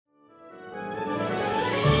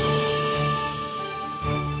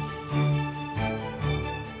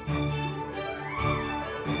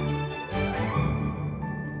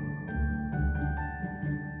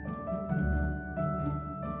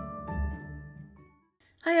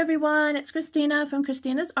Hi everyone, it's Christina from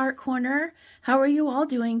Christina's Art Corner. How are you all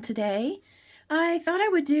doing today? I thought I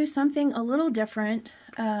would do something a little different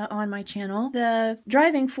on my channel. The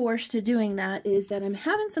driving force to doing that is that I'm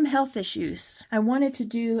having some health issues. I wanted to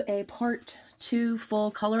do a part 2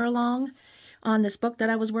 full color along on this book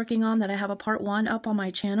that I was working on that I have a part 1 up on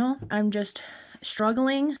my channel. I'm just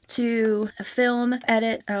struggling to film,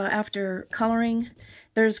 edit after coloring.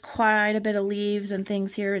 There's quite a bit of leaves and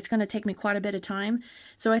things here. It's going to take me quite a bit of time.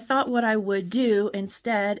 So I thought what I would do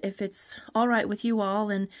instead, if it's all right with you all,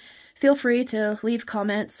 and feel free to leave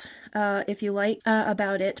comments if you like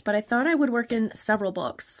about it, but I thought I would work in several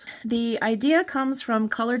books. The idea comes from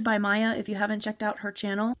Colored by Maya. If you haven't checked out her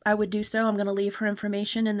channel, I would do so. I'm going to leave her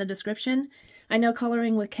information in the description. I know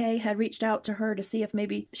Coloring with Kay had reached out to her to see if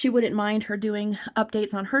maybe she wouldn't mind her doing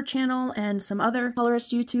updates on her channel and some other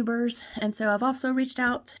colorist YouTubers. And so I've also reached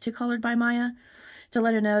out to Colored by Maya to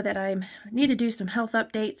let her know that I need to do some health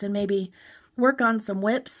updates and maybe work on some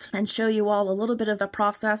WIPS and show you all a little bit of the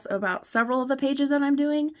process about several of the pages that I'm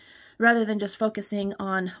doing, rather than just focusing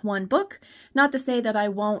on one book. Not to say that I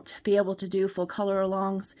won't be able to do full color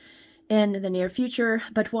alongs in the near future,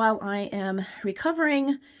 but while I am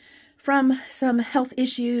recovering from some health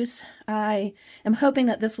issues, I am hoping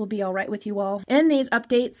that this will be all right with you all. In these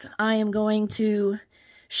updates, I am going to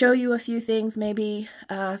show you a few things, maybe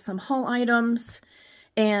some haul items,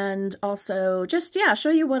 and also just, yeah, show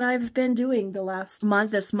you what I've been doing the last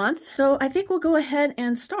month, this month. So I think we'll go ahead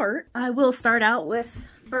and start. I will start out with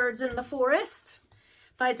Birds in the Forest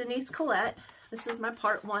by Denyse Klette. This is my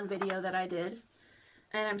part 1 video that I did.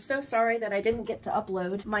 And I'm so sorry that I didn't get to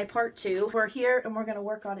upload my part 2. We're here and we're going to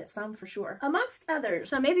work on it some for sure, amongst others.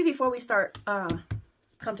 So maybe before we start,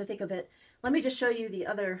 come to think of it, let me just show you the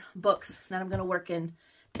other books that I'm going to work in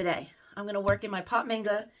today. I'm going to work in my Pop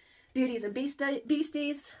Manga Beauties and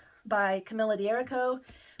Beasties by Camilla D'Erico,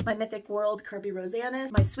 my Mythic World Kerby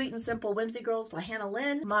Rosanes, my Sweet and Simple Whimsy Girls by Hannah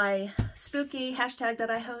Lynn, my spooky hashtag that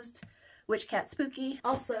I host, Witch Cat Spooky.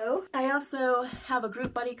 I also have a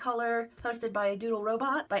group buddy color hosted by Doodle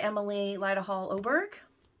Robot by Emily Lidahall Oberg.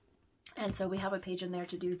 And so we have a page in there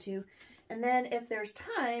to do too. And then if there's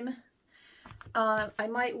time, I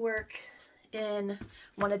might work in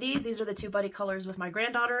one of these. These are the 2 buddy colors with my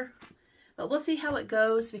granddaughter. But we'll see how it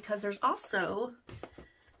goes, because there's also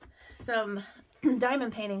some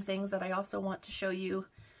diamond painting things that I also want to show you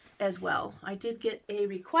as well. I did get a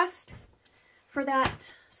request for that,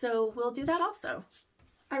 so we'll do that also.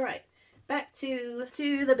 All right, back to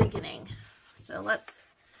the beginning. So let's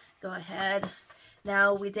go ahead.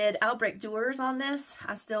 Now we did outbreak doers on this.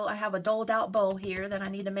 I have a doled out bowl here that I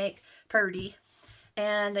need to make purdy,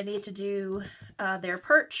 and I need to do their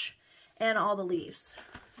perch and all the leaves.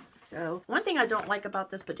 So one thing I don't like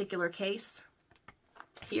about this particular case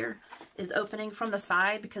here is opening from the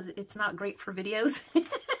side, because it's not great for videos.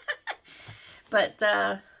 But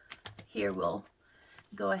here we'll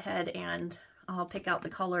go ahead and I'll pick out the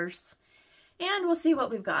colors and we'll see what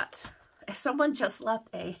we've got. Someone just left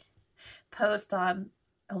a post on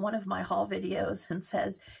one of my haul videos and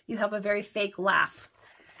says, "You have a very fake laugh."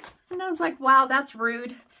 And I was like, wow, that's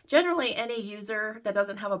rude. Generally, any user that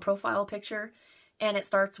doesn't have a profile picture and it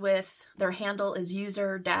starts with their handle is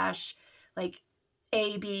user dash like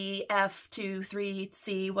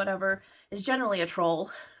ABF23C whatever, is generally a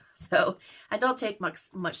troll. So I don't take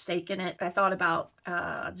much stake in it. I thought about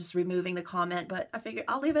just removing the comment, but I figured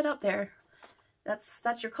I'll leave it up there.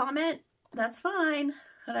 That's your comment. That's fine.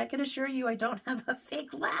 But I can assure you I don't have a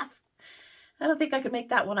fake laugh. I don't think I could make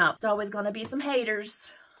that one up. It's always going to be some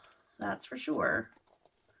haters. That's for sure.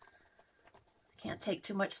 Can't take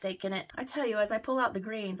too much stake in it. I tell you, as I pull out the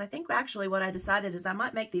greens, I think actually what I decided is I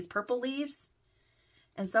might make these purple leaves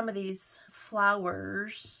and some of these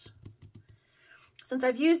flowers. Since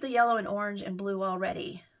I've used the yellow and orange and blue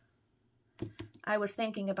already, I was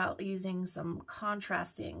thinking about using some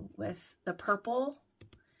contrasting with the purple.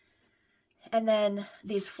 And then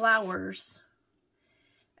these flowers,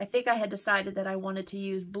 I think I had decided that I wanted to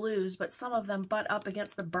use blues, but some of them butt up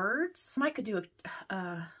against the birds. I could do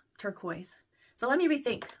a turquoise. So let me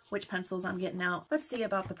rethink which pencils I'm getting out. Let's see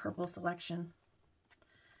about the purple selection.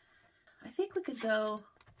 I think we could go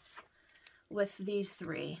with these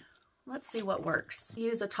 3. Let's see what works.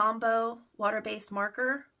 Use a Tombow water-based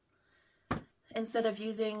marker instead of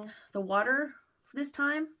using the water this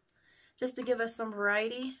time, just to give us some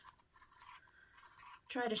variety.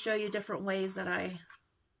 Try to show you different ways that I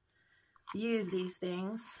use these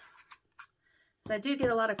things. So I do get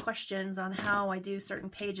a lot of questions on how I do certain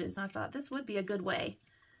pages, and I thought this would be a good way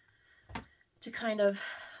to kind of,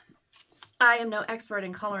 I am no expert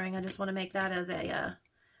in coloring, I just want to make that as a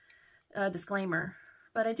disclaimer.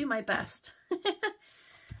 but I do my best.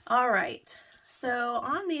 All right, so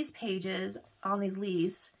on these pages, on these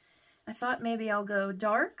leaves, I thought maybe I'll go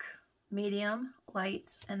dark, medium,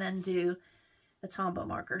 light, and then do the Tombow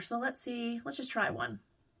marker. So let's see, let's just try one.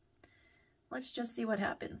 Let's just see what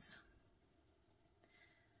happens.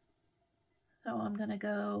 So I'm gonna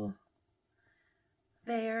go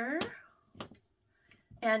there.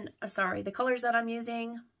 And sorry, the colors that I'm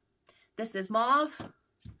using, this is mauve.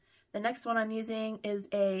 The next one I'm using is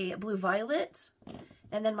a blue violet.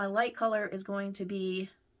 And then my light color is going to be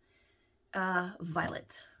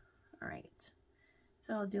violet. All right.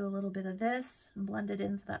 So I'll do a little bit of this and blend it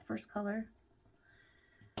into that first color.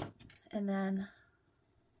 And then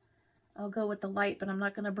I'll go with the light, but I'm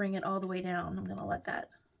not going to bring it all the way down. I'm going to let that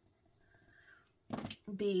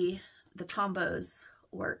be the Tombow's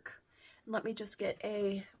work. Let me just get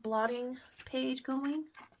a blotting page going.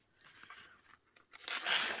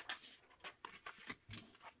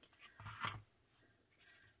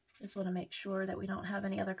 Just want to make sure that we don't have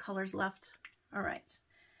any other colors left. All right.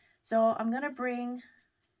 So I'm going to bring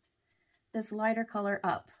this lighter color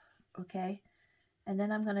up, okay? And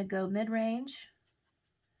then I'm going to go mid-range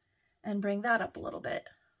and bring that up a little bit.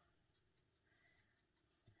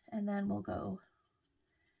 And then we'll go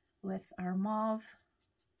with our mauve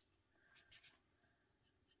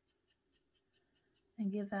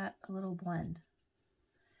and give that a little blend.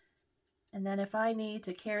 And then if I need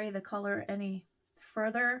to carry the color any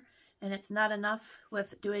further and it's not enough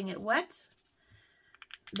with doing it wet,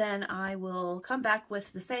 then I will come back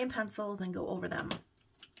with the same pencils and go over them.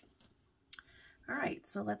 All right,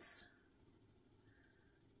 so let's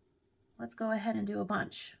go ahead and do a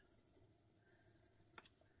bunch.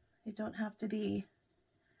 You don't have to be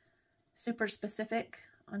super specific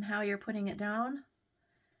on how you're putting it down.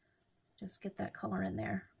 Just get that color in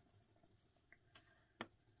there.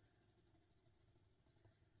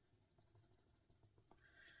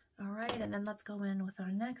 All right, and then let's go in with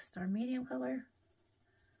our next, our medium color.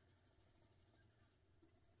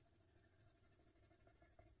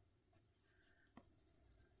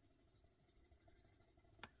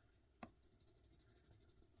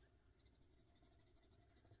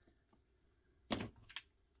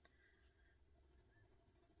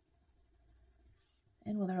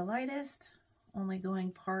 And with our lightest, only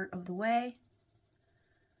going part of the way.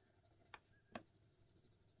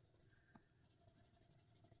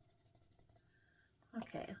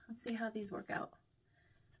 Okay, let's see how these work out.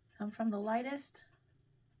 Come from the lightest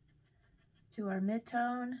to our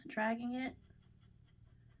mid-tone, dragging it,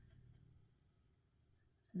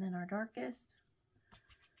 and then our darkest,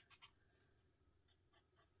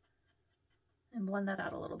 and blend that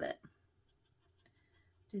out a little bit.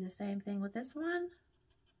 Do the same thing with this one.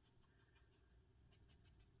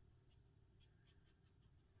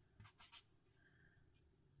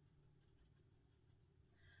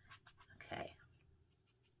 Okay.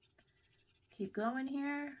 Keep going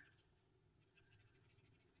here.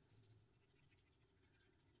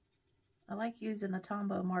 I like using the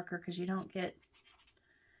Tombow marker because you don't get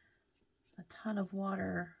a ton of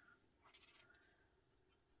water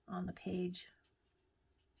on the page.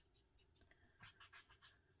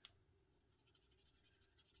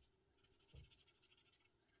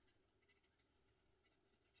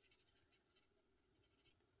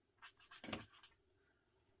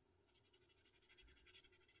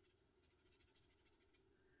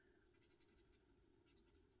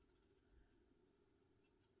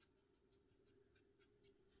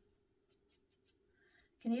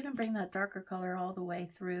 You can even bring that darker color all the way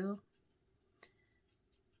through.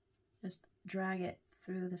 Just drag it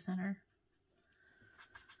through the center.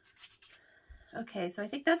 Okay, so I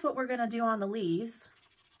think that's what we're going to do on the leaves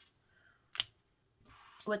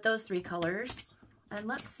with those three colors. And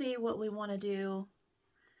let's see what we want to do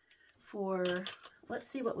for,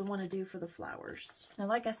 the flowers. Now,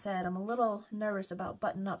 like I said, I'm a little nervous about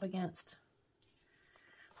butting up against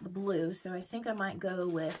the blue, so I think I might go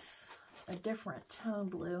with a different tone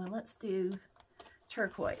blue, and let's do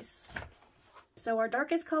turquoise. So our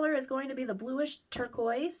darkest color is going to be the bluish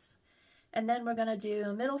turquoise, and then we're going to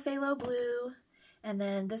do middle phthalo blue, and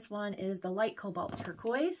then this one is the light cobalt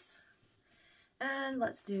turquoise. And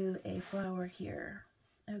let's do a flower here.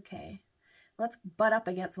 Okay, let's butt up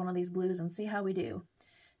against one of these blues and see how we do.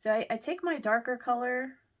 So I take my darker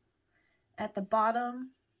color at the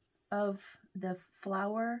bottom of the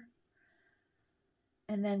flower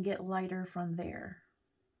and then get lighter from there.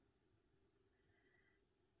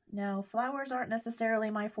 Now, flowers aren't necessarily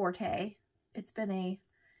my forte. It's been a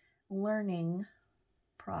learning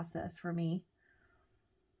process for me,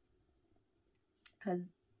 because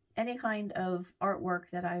any kind of artwork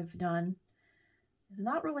that I've done has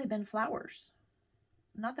not really been flowers.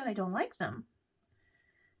 Not that I don't like them.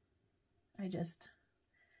 I just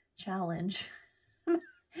challenge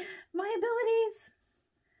my abilities.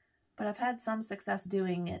 But I've had some success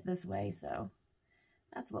doing it this way, so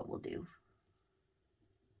that's what we'll do.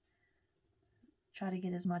 Try to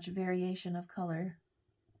get as much variation of color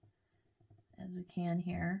as we can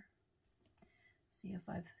here. See if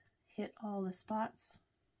I've hit all the spots.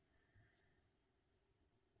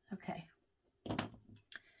 Okay.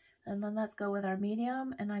 And then let's go with our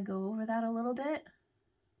medium, and I go over that a little bit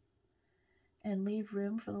and leave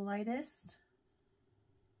room for the lightest.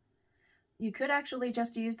 You could actually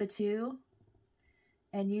just use the two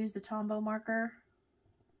and use the Tombow marker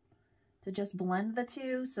to just blend the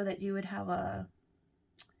two so that you would have a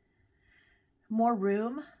more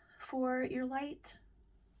room for your light.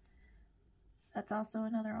 That's also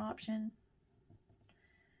another option,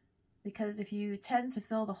 because if you tend to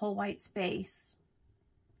fill the whole white space,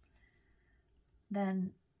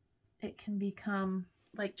 then it can become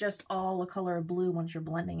like just all a color of blue once you're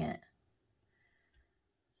blending it.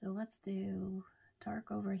 So let's do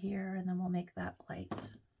dark over here, and then we'll make that light.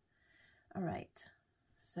 All right,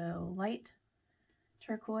 so light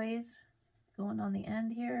turquoise going on the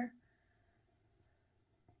end here.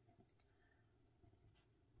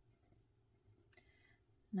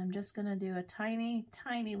 And I'm just gonna do a tiny,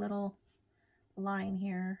 tiny little line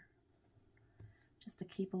here just to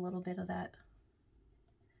keep a little bit of that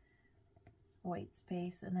white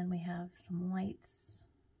space. And then we have some lights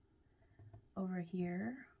over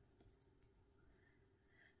here.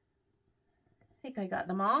 I think I got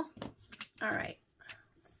them all. All right,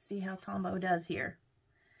 let's see how Tombow does here.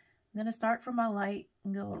 I'm gonna start from my light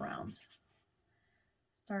and go around.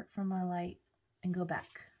 Start from my light and go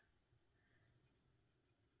back.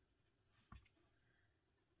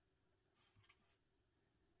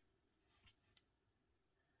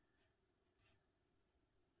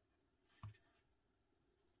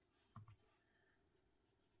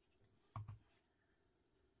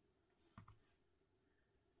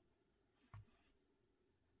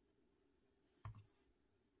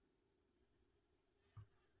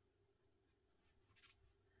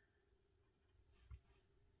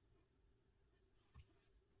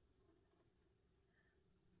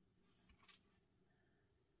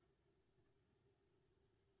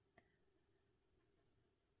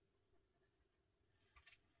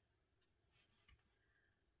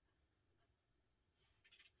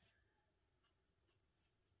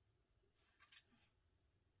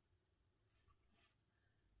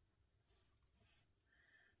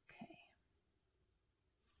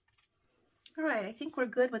 All right, I think we're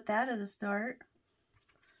good with that as a start.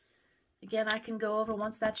 Again, I can go over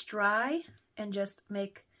once that's dry and just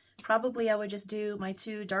make, probably I would just do my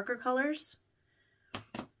two darker colors.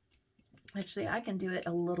 Actually, I can do it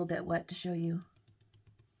a little bit wet to show you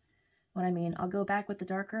what I mean. I'll go back with the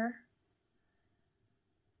darker.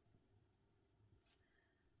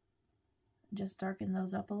 Just darken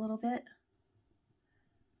those up a little bit.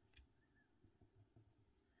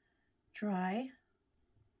 Dry.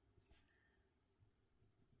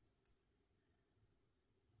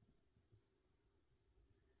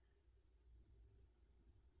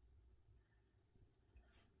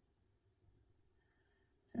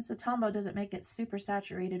 Since the Tombow doesn't make it super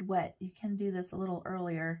saturated wet, you can do this a little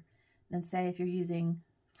earlier than, say, if you're using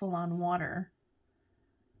full-on water.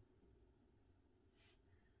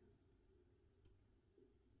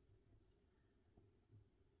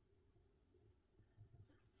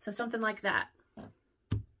 So something like that.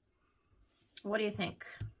 What do you think?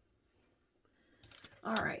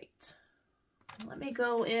 All right. Let me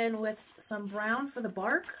go in with some brown for the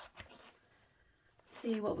bark.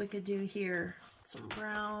 See what we could do here. Some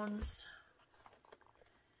browns.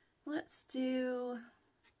 Let's do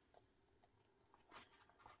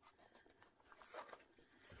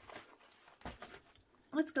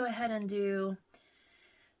go ahead and do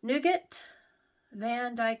Nougat,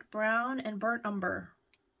 Van Dyke Brown, and Burnt Umber.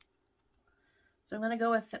 So I'm going to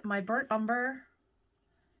go with my Burnt Umber,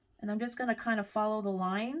 and I'm just going to kind of follow the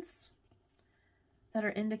lines that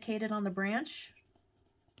are indicated on the branch.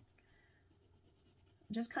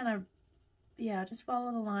 Just kind of, yeah, just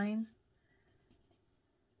follow the line.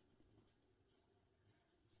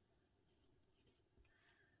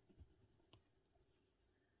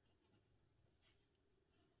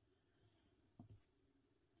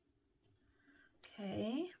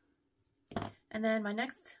 Okay, and then my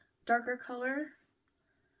next darker color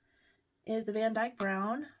is the Van Dyke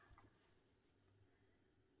Brown.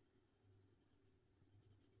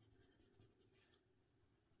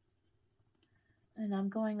 And I'm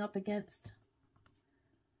going up against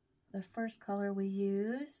the first color we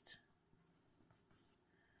used.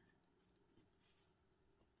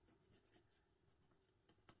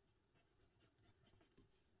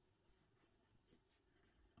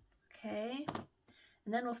 Okay,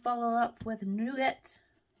 and then we'll follow up with Nougat.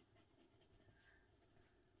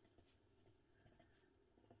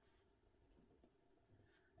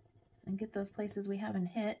 And get those places we haven't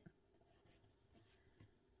hit.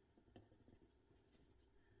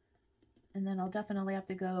 And then I'll definitely have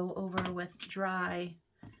to go over with Dry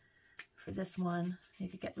for this one. You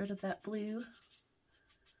could get rid of that blue.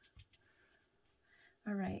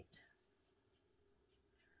 All right.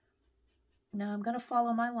 Now I'm going to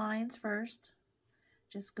follow my lines first.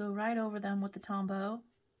 Just go right over them with the Tombow.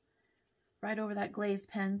 Right over that glazed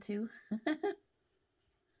pen too.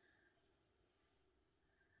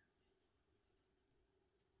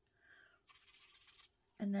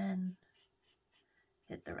 And then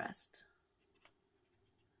hit the rest.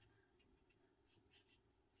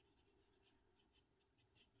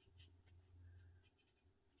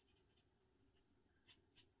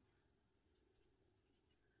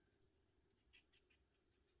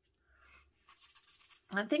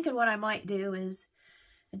 I'm thinking what I might do is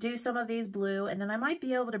do some of these blue, and then I might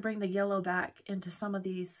be able to bring the yellow back into some of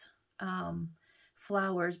these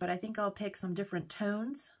flowers, but I think I'll pick some different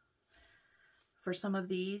tones for some of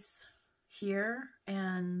these here,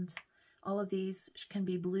 and all of these can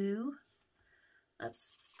be blue.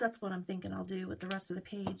 That's what I'm thinking I'll do with the rest of the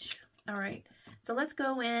page. All right, so let's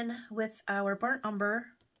go in with our burnt umber.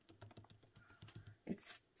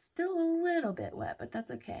 It's still a little bit wet, but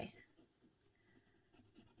that's okay.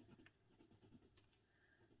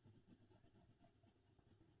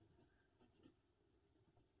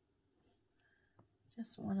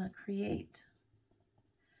 Just want to create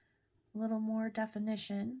a little more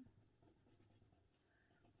definition.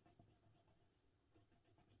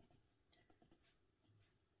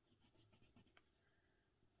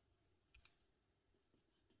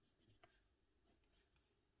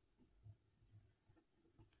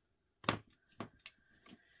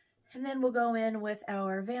 And then we'll go in with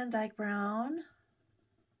our Van Dyke brown.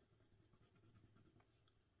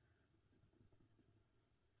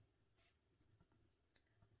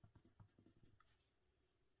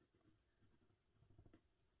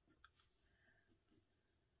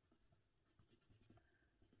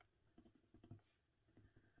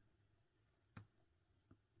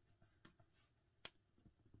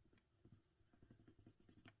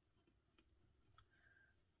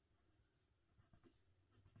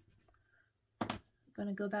 I'm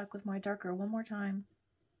going to go back with my darker one more time.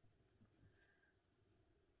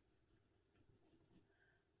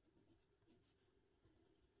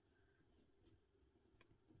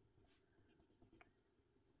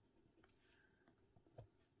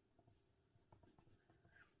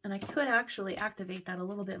 And I could actually activate that a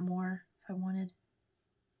little bit more if I wanted.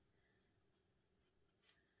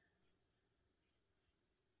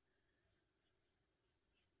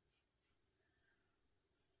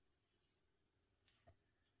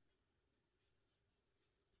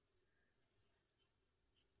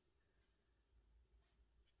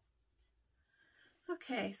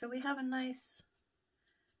 Okay, so we have a nice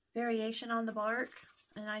variation on the bark,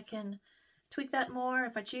 and I can tweak that more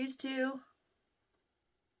if I choose to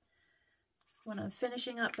when I'm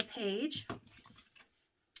finishing up the page.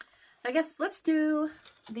 I guess let's do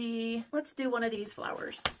one of these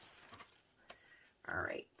flowers. All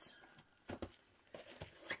right.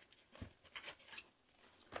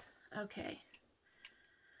 Okay.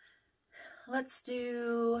 Let's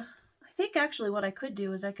do, I think actually what I could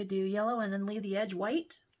do is I could do yellow and then leave the edge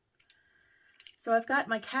white. So I've got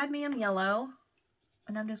my cadmium yellow,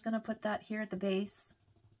 and I'm just going to put that here at the base.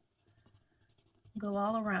 Go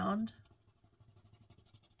all around.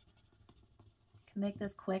 Can make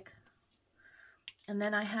this quick. And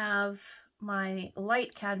then I have my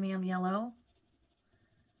light cadmium yellow.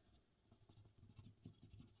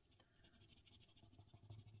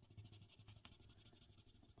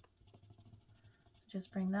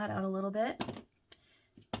 Just bring that out a little bit.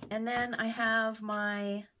 And then I have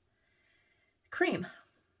my cream.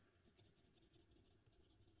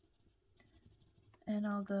 And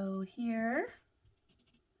I'll go here.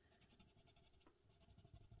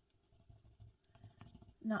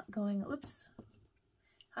 Not going, oops.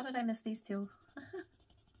 How did I miss these two?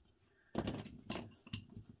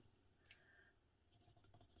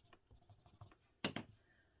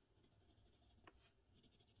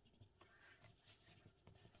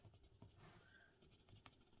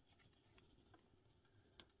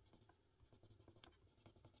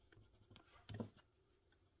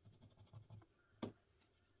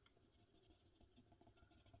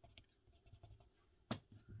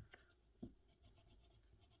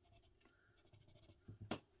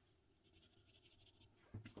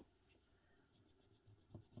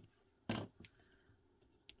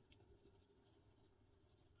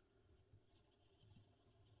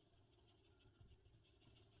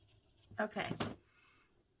 Okay,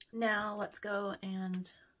 now let's go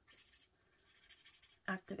and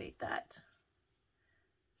activate that.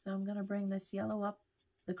 So I'm going to bring this yellow up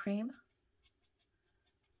the cream.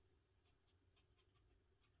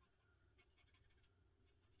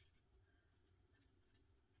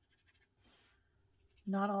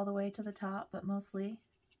 Not all the way to the top, but mostly.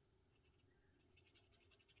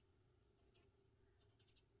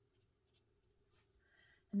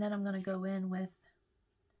 And then I'm going to go in with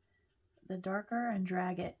the darker and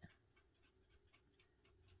drag it.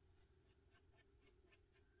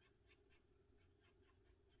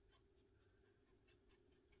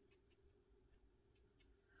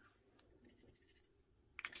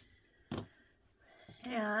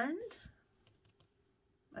 And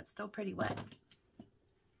that's still pretty wet.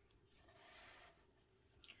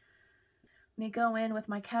 Let me go in with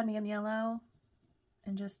my cadmium yellow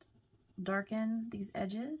and just darken these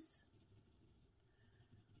edges.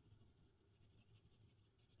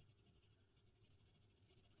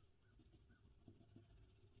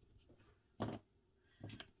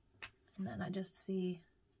 And then I just see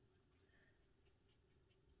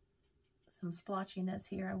some splotchiness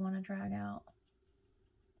here I want to drag out.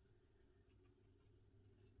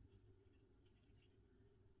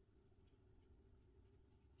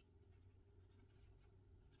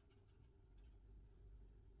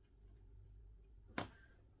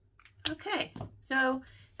 Okay, so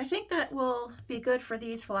I think that will be good for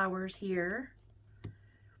these flowers here.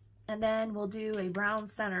 And then we'll do a brown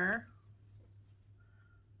center,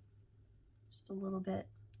 just a little bit.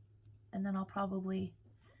 And then I'll probably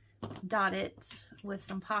dot it with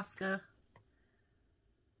some Posca.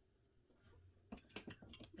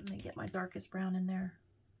 Let me get my darkest brown in there.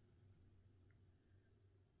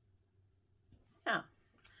 Yeah.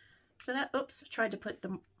 So that, oops, I tried to put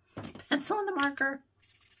the pencil on the marker.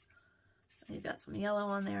 You've got some yellow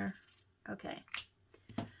on there. Okay.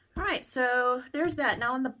 All right, so there's that.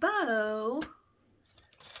 Now on the bow,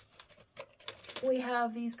 we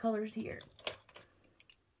have these colors here.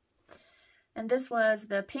 And this was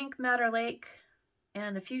the pink Madder Lake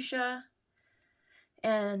and the fuchsia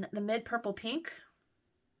and the mid purple pink.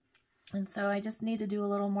 And so I just need to do a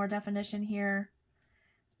little more definition here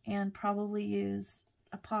and probably use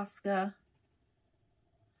a Posca.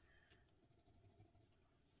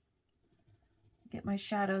 Get my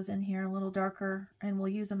shadows in here a little darker, and we'll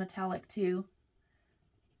use a metallic too.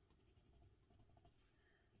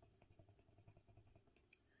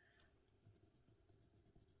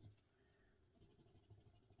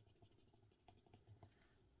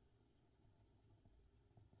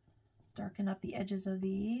 Darken up the edges of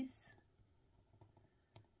these.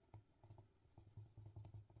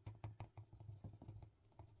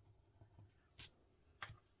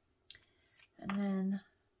 And then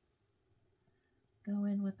go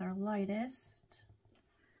in with our lightest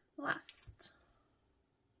last.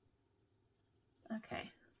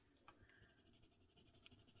 Okay.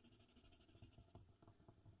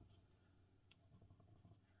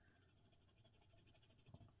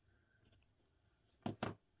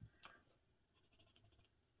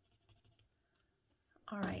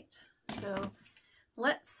 All right, so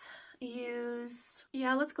let's use,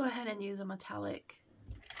 yeah, let's go ahead and use a metallic.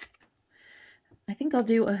 I think I'll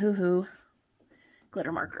do a Hoo Hoo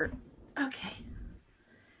glitter marker. Okay,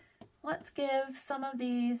 let's give some of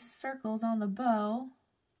these circles on the bow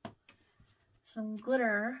some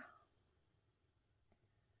glitter.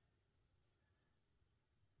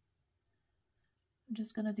 I'm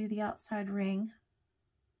just going to do the outside ring.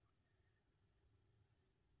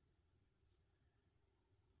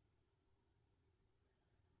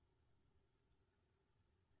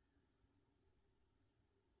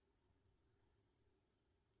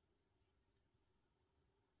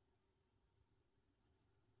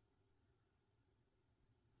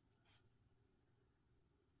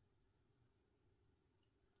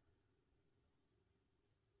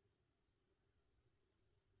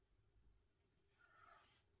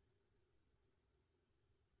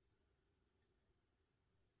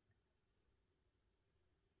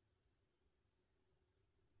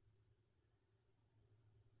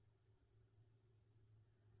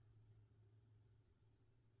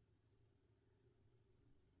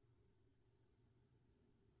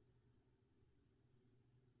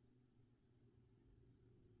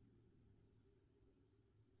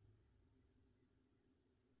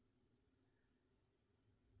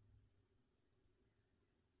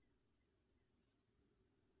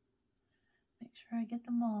 Make sure I get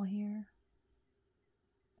them all here.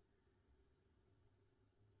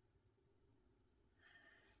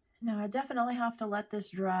 Now I definitely have to let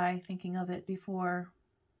this dry, thinking of it before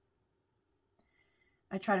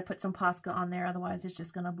I try to put some Posca on there, otherwise it's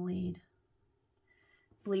just gonna bleed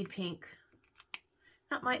pink.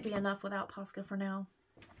 That might be enough without Posca for now.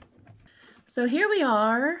 So here we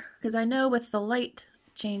are, because I know with the light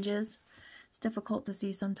changes, it's difficult to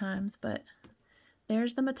see sometimes, but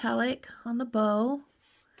there's the metallic on the bow,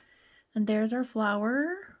 and there's our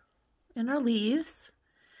flower and our leaves,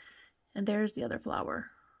 and there's the other flower.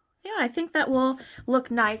 Yeah, I think that will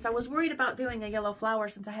look nice. I was worried about doing a yellow flower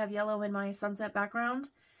since I have yellow in my sunset background,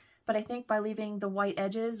 but I think by leaving the white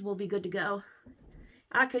edges, we'll be good to go.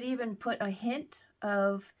 I could even put a hint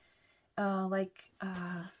of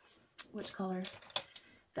which color?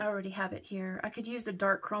 I already have it here. I could use the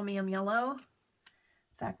dark chromium yellow.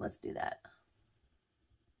 In fact, let's do that.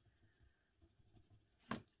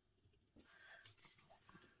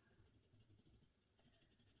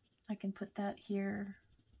 I can put that here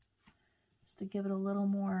just to give it a little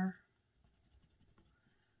more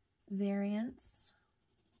variance.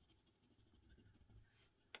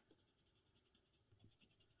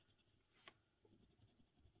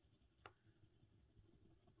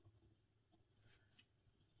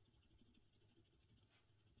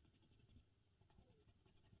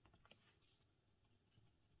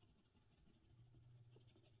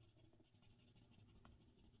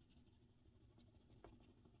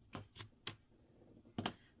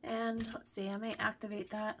 And let's see, I may activate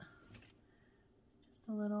that just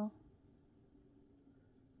a little.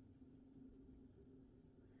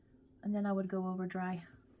 And then I would go over dry.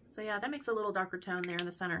 So yeah, that makes a little darker tone there in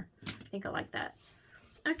the center. I think I like that.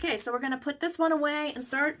 Okay, so we're gonna put this one away and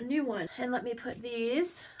start a new one. And let me put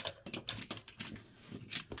these.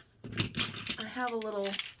 I have a little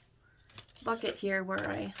bucket here where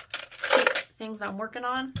I keep things I'm working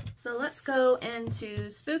on. So let's go into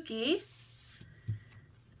Spooky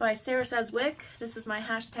by Sara Szewczyk. This is my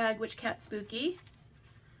hashtag Witch Cat Spooky.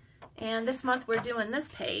 And this month we're doing this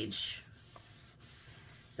page.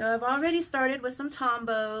 So I've already started with some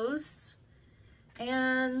tombos.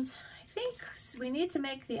 And I think we need to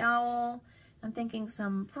make the owl. I'm thinking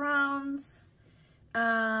some browns.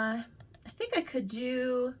 I think I could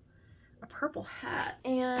do a purple hat.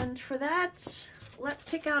 And for that, let's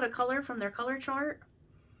pick out a color from their color chart.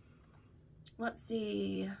 Let's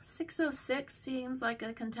see, 606 seems like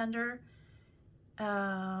a contender.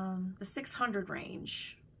 The 600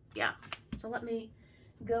 range. Yeah, so let me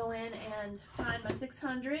go in and find my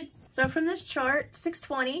 600s. So from this chart,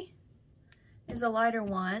 620 is a lighter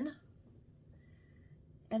one.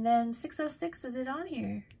 And then 606, is it on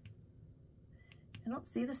here? I don't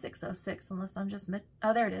see the 606 unless I'm just,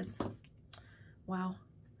 oh, there it is. Wow,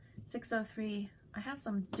 603. I have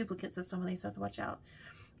some duplicates of some of these, so I have to watch out.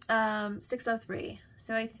 603.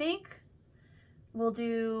 So I think we'll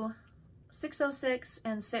do 606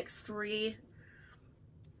 and 63,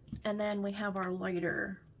 and then we have our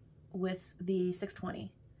lighter with the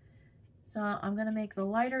 620. So I'm going to make the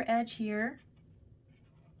lighter edge here,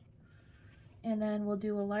 and then we'll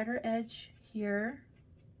do a lighter edge here,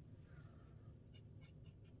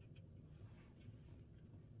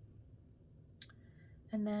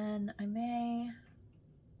 and then I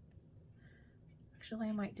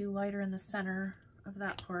might do lighter in the center of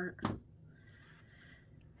that part.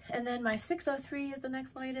 And then my 603 is the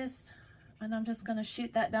next lightest, and I'm just going to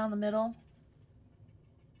shoot that down the middle.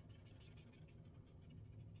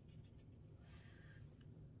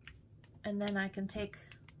 And then I can take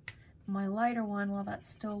my lighter one while that's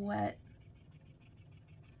still wet.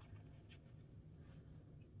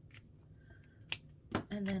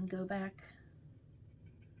 And then go back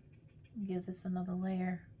and give this another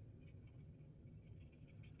layer.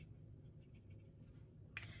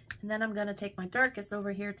 And then I'm going to take my darkest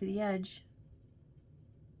over here to the edge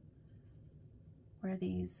where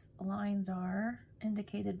these lines are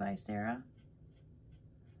indicated by Sara.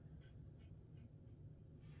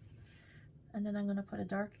 And then I'm going to put a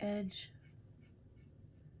dark edge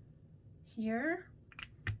here,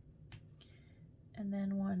 and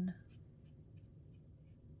then one.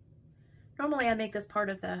 Normally I make this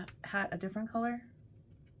part of the hat a different color.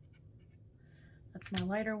 That's my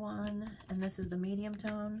lighter one, and this is the medium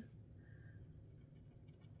tone.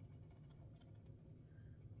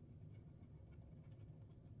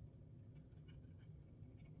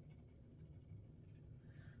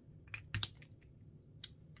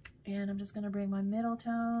 And I'm just going to bring my middle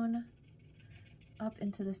tone up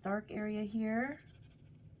into this dark area here.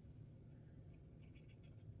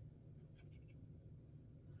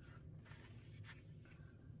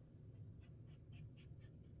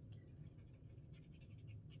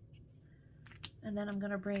 And then I'm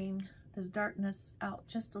going to bring this darkness out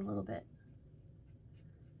just a little bit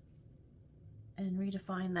and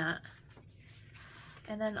redefine that.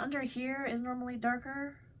 And then under here is normally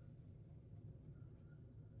darker.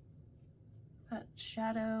 Got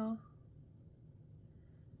shadow.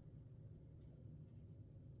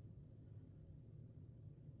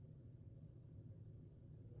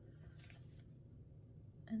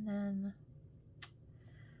 And then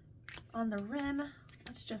on the rim,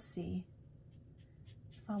 let's just see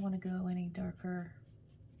if I want to go any darker.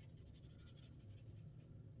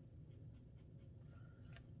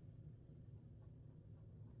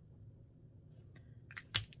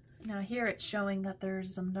 Now here it's showing that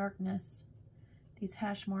there's some darkness, these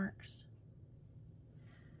hash marks.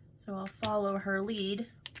 So I'll follow her lead,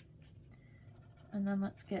 and then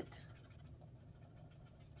let's get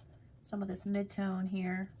some of this mid-tone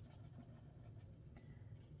here.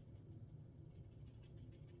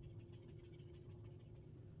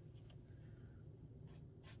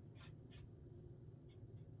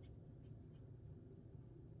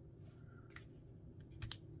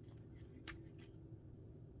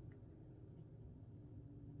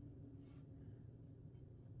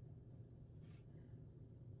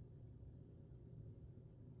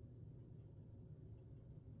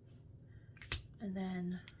 And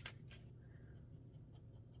then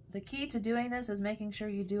the key to doing this is making sure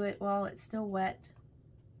you do it while it's still wet,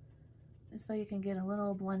 just so you can get a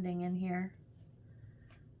little blending in here.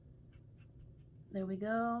 There we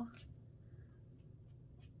go.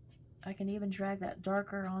 I can even drag that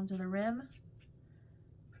darker onto the rim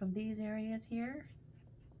from these areas here.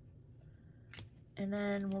 And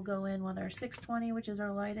then we'll go in with our 620, which is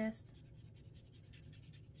our lightest.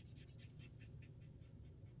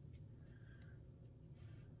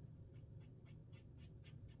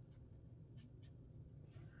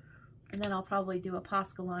 And then I'll probably do a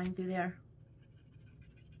Posca line through there.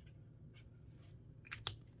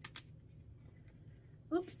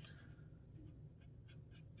 Oops.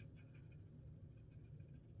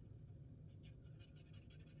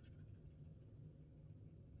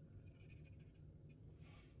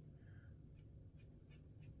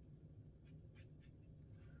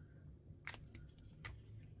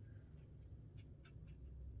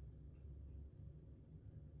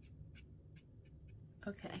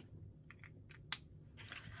 Okay.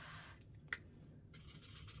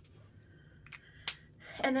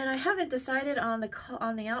 And then I haven't decided on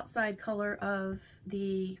the outside color of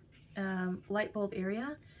the light bulb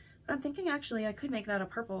area, but I'm thinking actually I could make that a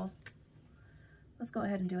purple. Let's go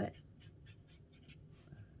ahead and do it.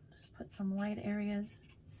 Just put some white areas.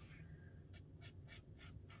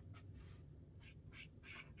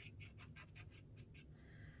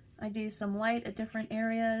 I do some light at different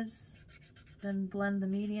areas, then blend the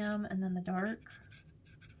medium and then the dark.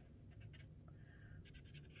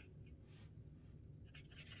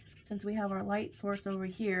 Since we have our light source over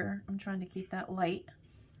here, I'm trying to keep that light.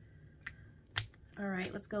 All right,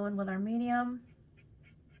 let's go in with our medium.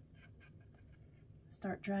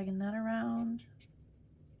 Start dragging that around.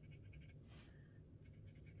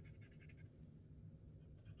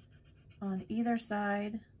 On either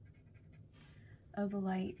side of the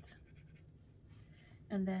light.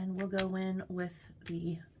 And then we'll go in with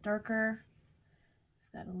the darker.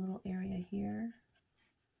 Got a little area here.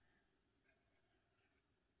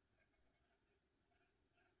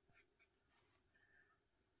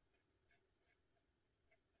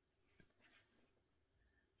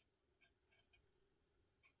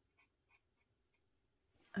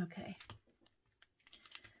 Okay,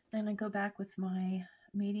 then I go back with my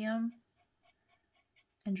medium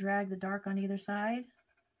and drag the dark on either side.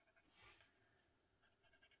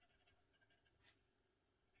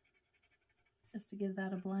 Just to give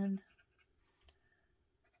that a blend.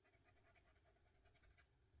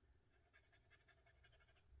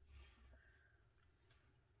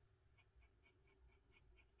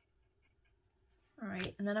 All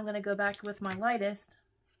right, and then I'm going to go back with my lightest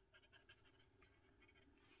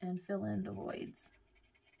and fill in the voids.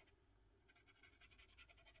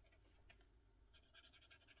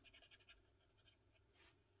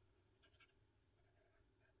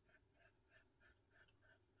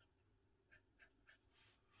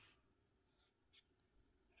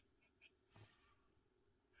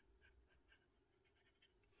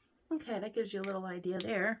 Okay, that gives you a little idea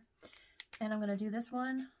there. And I'm going to do this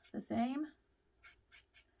one the same.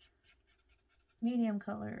 Medium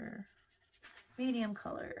color. Medium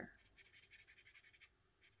color.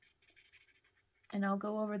 And I'll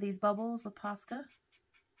go over these bubbles with Posca.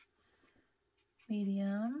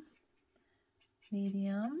 Medium,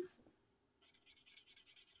 medium,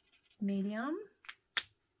 medium,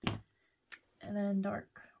 and then dark.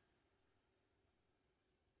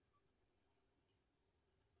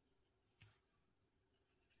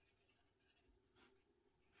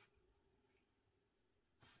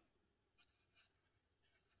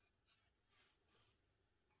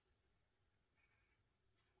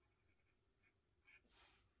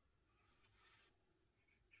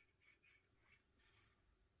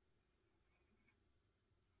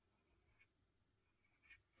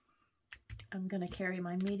 I'm going to carry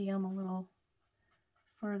my medium a little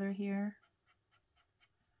further here.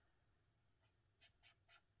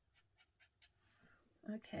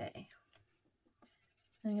 Okay.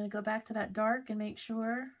 I'm going to go back to that dark and make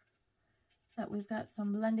sure that we've got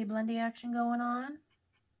some blendy action going on.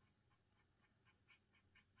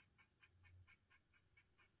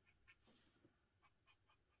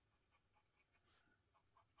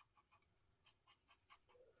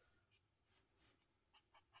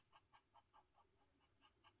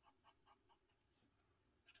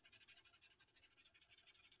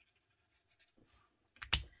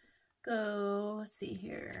 Go, let's see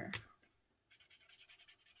here.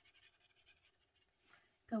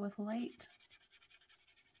 Go with light.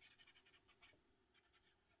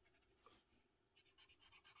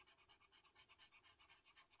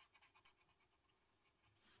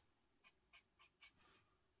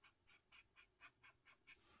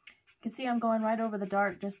 You can see I'm going right over the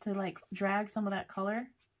dark just to like drag some of that color.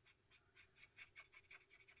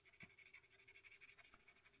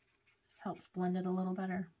 This helps blend it a little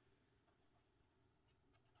better.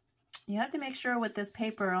 You have to make sure with this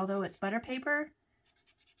paper, although it's butter paper,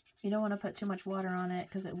 you don't want to put too much water on it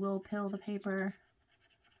because it will pill the paper.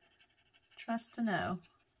 Trust to know.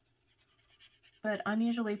 But I'm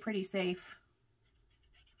usually pretty safe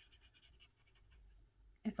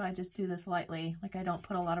if I just do this lightly, like I don't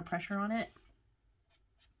put a lot of pressure on it.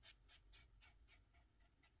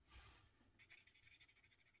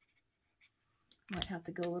 Might have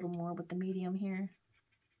to go a little more with the medium here.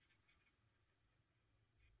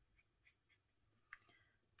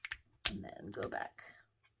 And then go back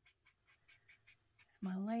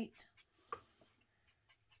with my light.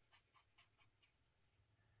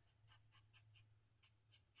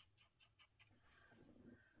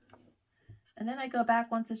 And then I go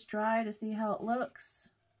back once it's dry to see how it looks.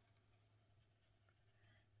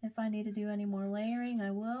 If I need to do any more layering,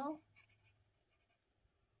 I will.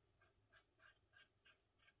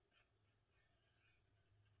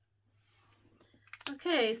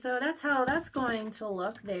 Okay, so that's how that's going to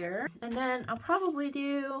look there. And then I'll probably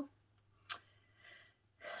do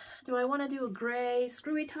I want to do a gray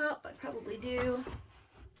screwy top? I probably do.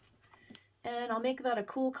 And I'll make that a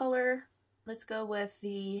cool color. Let's go with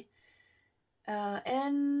the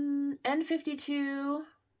N52,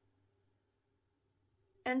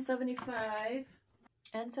 N75,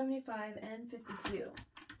 N52.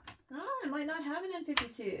 Oh, I might not have an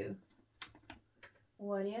N52.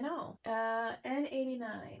 What do you know?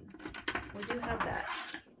 N89. We do have that.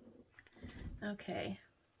 Okay.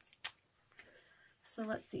 So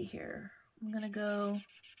let's see here. I'm going to go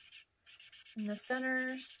in the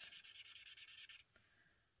centers.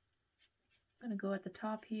 I'm going to go at the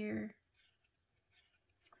top here.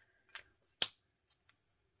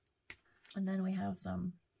 And then we have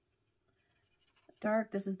some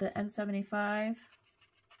dark. This is the N75.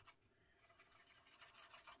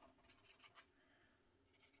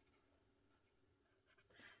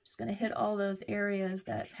 Just going to hit all those areas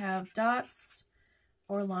that have dots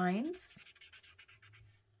or lines.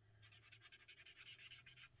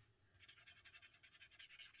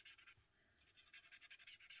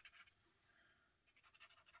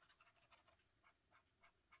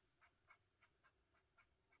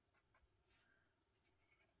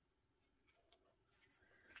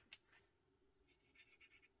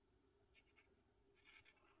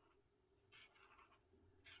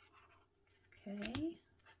 Okay.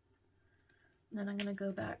 And then I'm going to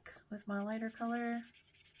go back with my lighter color.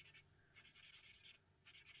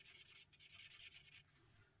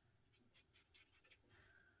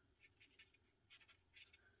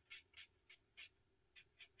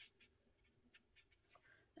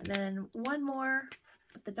 And then one more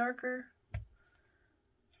with the darker.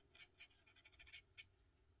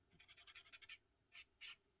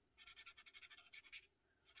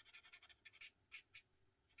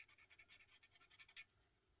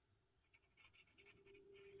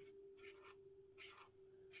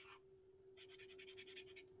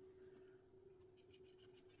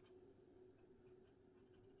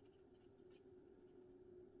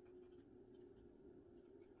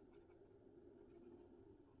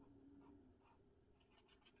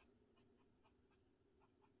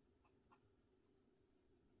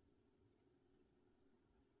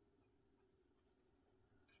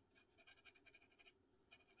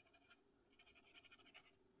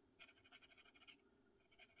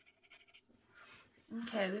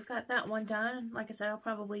 Okay, we've got that one done. Like I said, I'll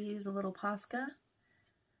probably use a little Posca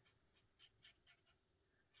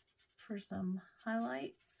for some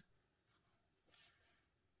highlights.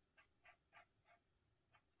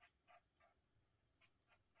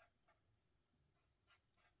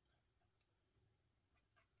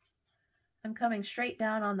 I'm coming straight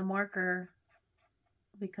down on the marker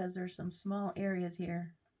because there's some small areas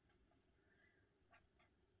here.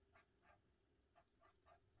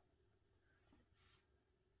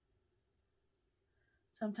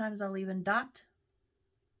 Sometimes I'll even dot.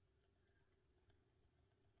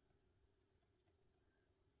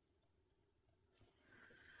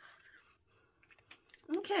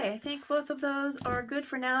 Okay, I think both of those are good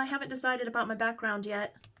for now. I haven't decided about my background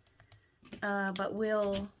yet, but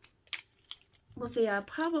we'll see. I'll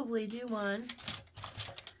probably do one,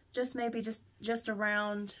 just maybe just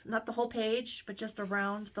around, not the whole page, but just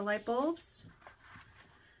around the light bulbs.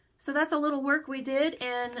 So that's a little work we did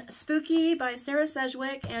in Spooky by Sara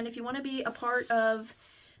Szewczyk, and if you want to be a part of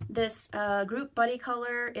this group buddy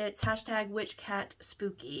color, it's hashtag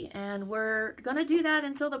 #WitchCatSpooky, and we're gonna do that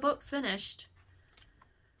until the book's finished.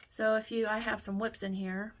 So I have some WIPS in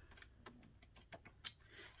here,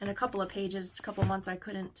 and a couple of pages, a couple months I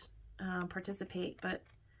couldn't participate, but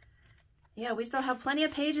yeah, we still have plenty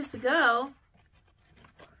of pages to go,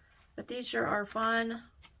 but these sure are fun.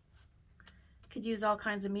 Could use all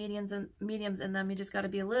kinds of mediums in them. You just got to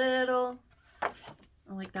be a little, I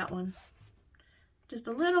like that one, just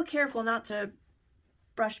a little careful not to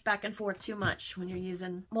brush back and forth too much when you're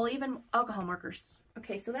using, well, even alcohol markers.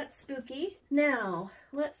 Okay, so that's Spooky. Now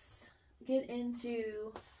let's get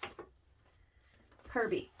into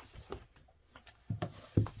Kerby.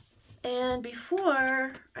 And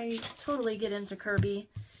before I totally get into Kerby,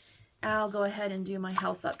 I'll go ahead and do my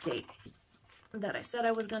health update that I said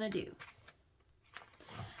I was gonna do.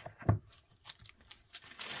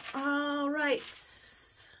 All right,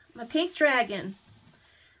 my pink dragon.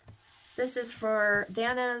 This is for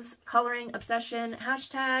Dana's Coloring Obsession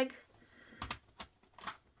hashtag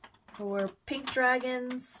for pink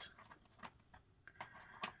dragons.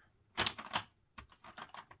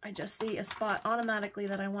 I just see a spot automatically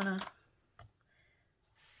that I want to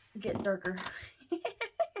get darker.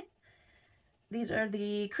 These are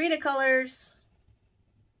the Krita colors.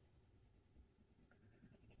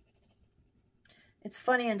 It's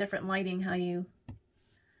funny in different lighting how you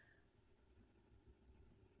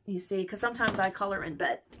see, because sometimes I color in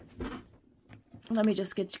bed. Let me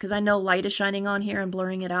just get, because I know light is shining on here and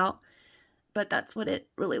blurring it out, but that's what it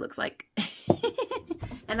really looks like.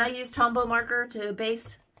 And I use Tombow marker to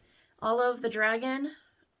base all of the dragon,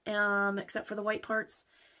 except for the white parts,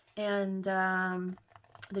 and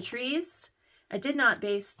the trees. I did not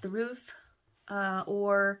base the roof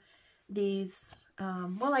or these,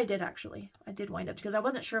 well, I did actually. I did wind up, because I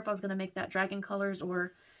wasn't sure if I was going to make that dragon colors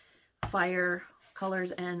or fire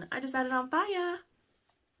colors, and I decided on fire.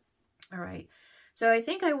 All right, so I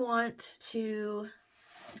think I want to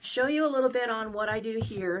show you a little bit on what I do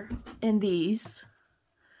here in these,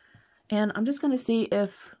 and I'm just going to see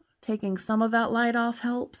if taking some of that light off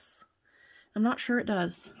helps. I'm not sure it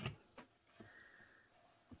does.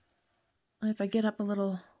 If I get up a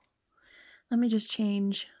little, let me just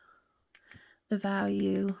change the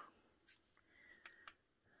value.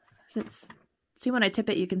 Since, see, when I tip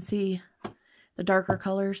it, you can see the darker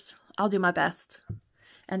colors. I'll do my best,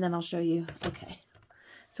 and then I'll show you. Okay,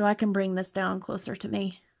 so I can bring this down closer to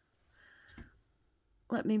me.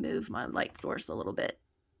 Let me move my light source a little bit.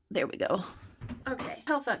 There we go. Okay,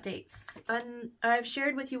 health updates. I've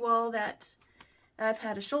shared with you all that I've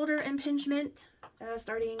had a shoulder impingement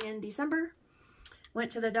starting in December.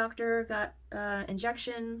 Went to the doctor, got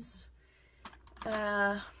injections,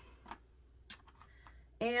 and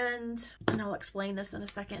I'll explain this in a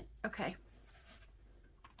second. Okay.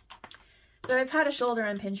 So I've had a shoulder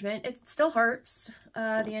impingement. It still hurts.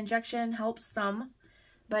 The injection helps some,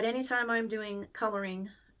 but anytime I'm doing coloring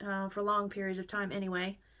for long periods of time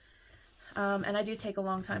anyway, and I do take a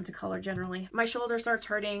long time to color generally, my shoulder starts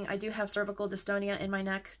hurting. I do have cervical dystonia in my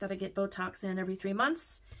neck that I get Botox in every 3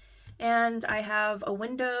 months. And I have a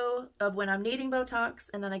window of when I'm needing Botox,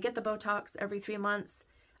 and then I get the Botox every 3 months.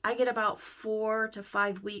 I get about 4 to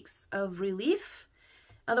 5 weeks of relief.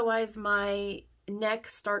 Otherwise, my neck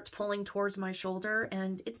starts pulling towards my shoulder,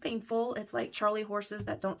 and it's painful. It's like Charlie horses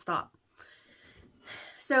that don't stop.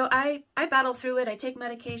 So I battle through it. I take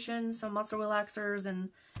medications, some muscle relaxers, and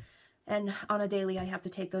on a daily I have to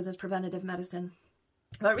take those as preventative medicine.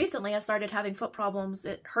 But recently I started having foot problems.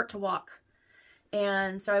 It hurt to walk.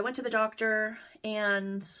 And so I went to the doctor,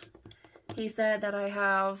 and he said that I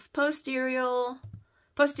have posterior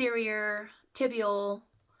tibial,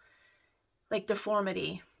 like,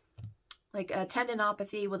 deformity, like a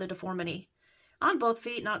tendinopathy with a deformity on both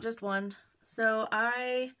feet, not just one. So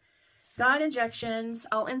I got injections.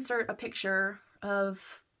 I'll insert a picture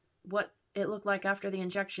of what it looked like after the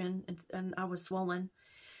injection, and I was swollen.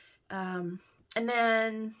 And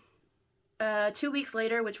then 2 weeks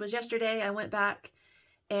later, which was yesterday, I went back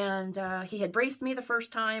and he had braced me the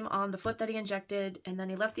first time on the foot that he injected, and then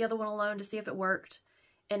he left the other one alone to see if it worked.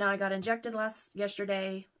 And now I got injected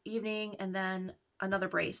yesterday evening, and then another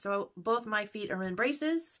brace. So both my feet are in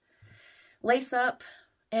braces, lace up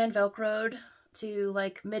and Velcroed to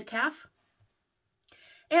like mid-calf.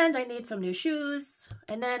 And I need some new shoes.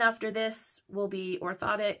 And then after this will be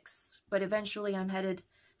orthotics, but eventually I'm headed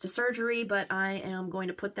to surgery, but I am going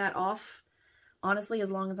to put that off, honestly, as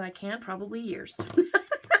long as I can, probably years.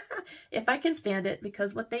 If I can stand it,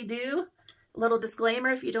 because what they do, little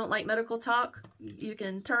disclaimer, if you don't like medical talk, you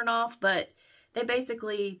can turn off, but they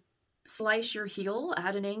basically slice your heel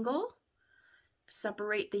at an angle,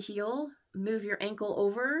 separate the heel, move your ankle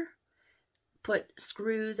over, put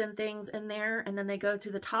screws and things in there, and then they go to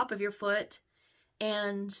the top of your foot,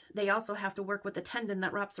 and they also have to work with the tendon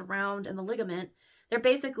that wraps around and the ligament. They're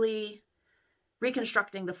basically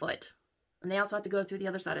reconstructing the foot, and they also have to go through the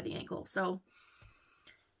other side of the ankle. So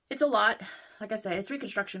it's a lot. Like I say, it's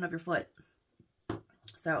reconstruction of your foot.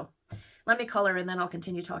 So let me color and then I'll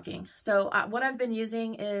continue talking. So what I've been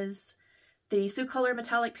using is the Sioux Color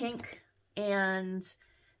Metallic Pink and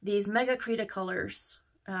these Mega Krita colors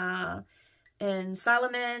in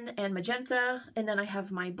Salmon and Magenta. And then I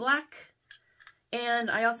have my black.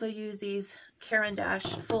 And I also use these Caran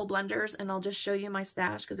d'Ache full blenders, and I'll just show you my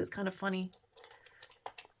stash because it's kind of funny.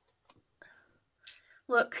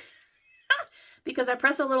 Look, because I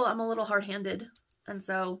press a little, I'm a little hard-handed. And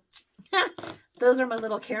so those are my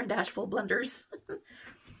little Caran d'Ache full blenders.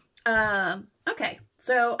 Okay,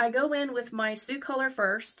 so I go in with my Sioux Color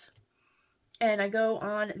first, and I go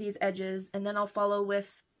on these edges, and then I'll follow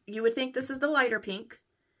with, you would think this is the lighter pink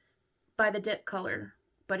by the dip color,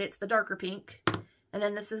 but it's the darker pink. And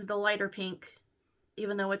then this is the lighter pink,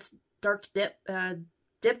 even though it's dipped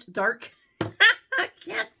dark. I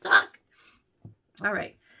can't talk. All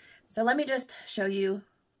right, so let me just show you.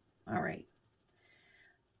 All right.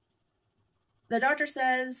 The doctor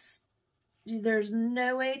says there's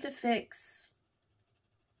no way to fix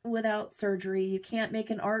without surgery. You can't make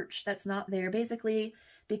an arch that's not there. Basically,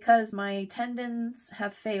 because my tendons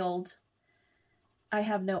have failed, I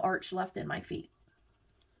have no arch left in my feet.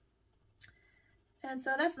 And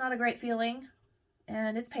so that's not a great feeling.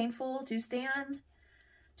 And it's painful to stand,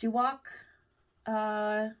 to walk,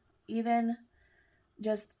 even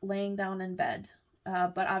just laying down in bed.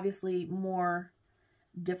 But obviously more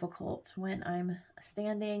difficult when I'm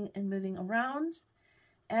standing and moving around.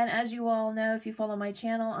 And as you all know, if you follow my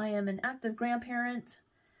channel, I am an active grandparent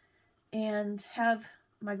and have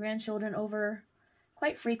my grandchildren over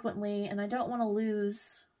quite frequently, and I don't want to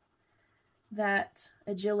lose that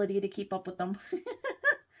agility to keep up with them.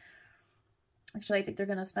 Actually, I think they're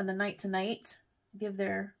going to spend the night tonight, give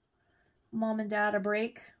their mom and dad a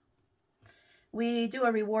break. We do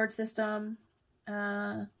a reward system.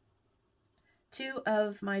 2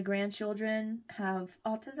 of my grandchildren have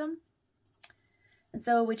autism. And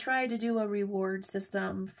so we try to do a reward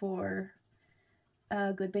system for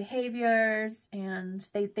good behaviors, and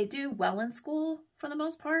they do well in school for the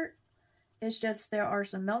most part. It's just there are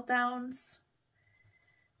some meltdowns,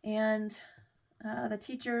 and the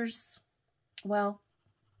teachers, well,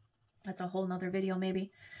 that's a whole nother video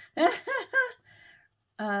maybe.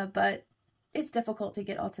 But it's difficult to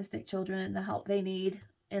get autistic children the help they need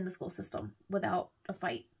in the school system without a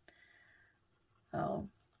fight. So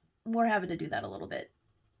we're having to do that a little bit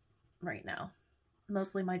right now.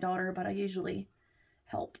 Mostly my daughter, but I usually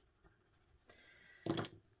help.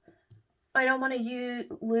 I don't want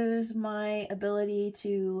to lose my ability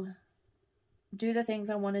to do the things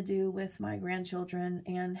I want to do with my grandchildren,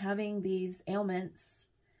 and having these ailments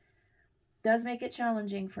does make it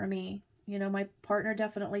challenging for me. You know, my partner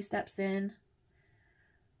definitely steps in.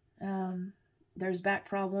 There's back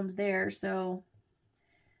problems there, so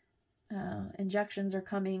injections are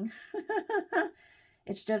coming.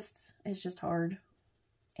 It's just hard.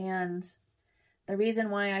 And the reason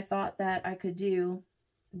why I thought that I could do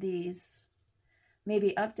these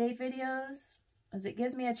maybe update videos is it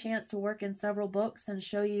gives me a chance to work in several books and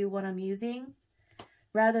show you what I'm using,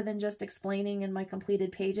 rather than just explaining in my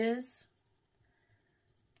completed pages.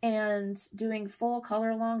 And doing full color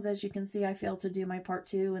alongs, as you can see, I failed to do my part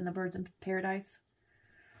 2 in The Birds in Paradise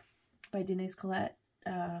by Denyse Klette.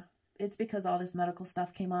 It's because all this medical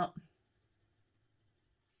stuff came up.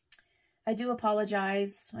 I do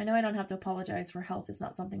apologize. I know I don't have to apologize for health. It's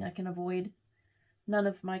not something I can avoid. None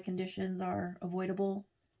of my conditions are avoidable.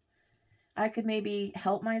 I could maybe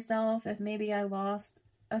help myself if maybe I lost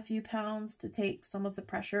a few pounds to take some of the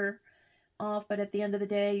pressure off, but at the end of the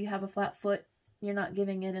day, you have a flat foot. You're not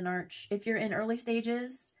giving it an arch. If you're in early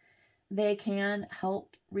stages, they can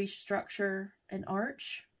help restructure an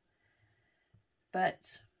arch,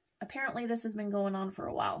 but apparently this has been going on for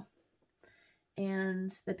a while.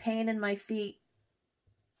 And the pain in my feet,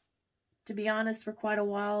 to be honest, for quite a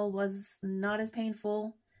while was not as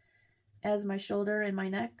painful as my shoulder and my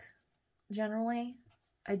neck generally.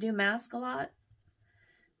 I do mask a lot.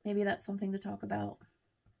 Maybe that's something to talk about.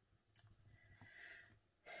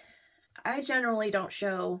 I generally don't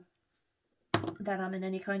show that I'm in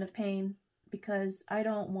any kind of pain because I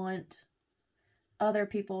don't want other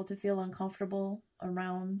people to feel uncomfortable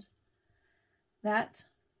around that,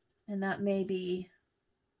 and that may be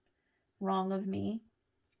wrong of me.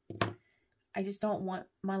 I just don't want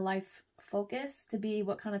my life focus to be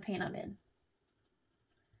what kind of pain I'm in.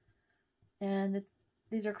 And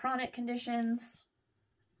these are chronic conditions.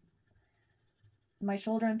 My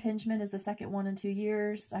shoulder impingement is the second one in 2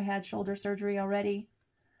 years. I had shoulder surgery already.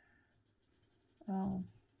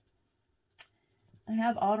 I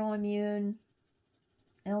have autoimmune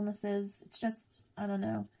illnesses. It's just, I don't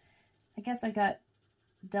know. I guess I got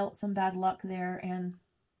dealt some bad luck there, and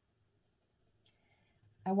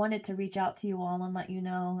I wanted to reach out to you all and let you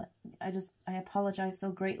know. I apologize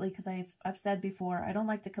so greatly because I've said before, I don't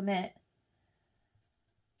like to commit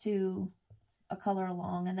to a color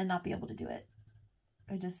along and then not be able to do it.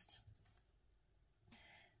 It just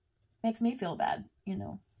makes me feel bad, you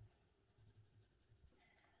know.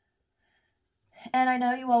 And I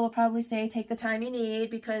know you all will probably say, take the time you need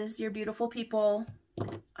because you're beautiful people.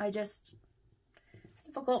 It's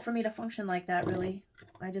difficult for me to function like that, really.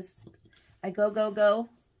 I go.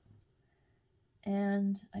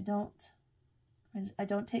 And I don't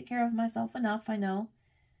take care of myself enough, I know.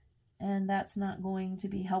 And that's not going to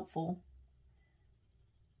be helpful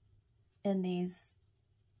in these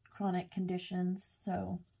chronic conditions.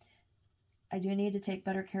 So I do need to take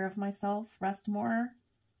better care of myself, rest more.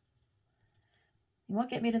 You won't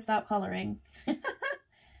get me to stop coloring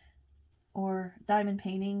or diamond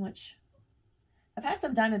painting, which I've had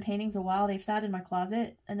some diamond paintings a while. They've sat in my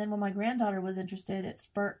closet. And then when my granddaughter was interested, it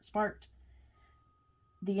sparked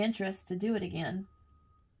the interest to do it again.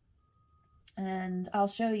 And I'll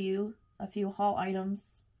show you a few haul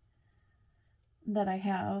items that I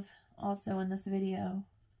have also in this video.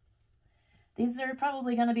 These are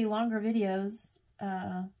probably going to be longer videos,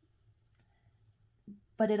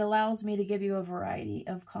 but it allows me to give you a variety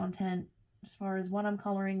of content as far as what I'm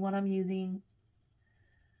coloring, what I'm using.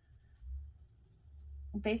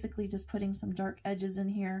 Basically just putting some dark edges in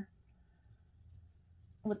here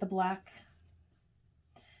with the black.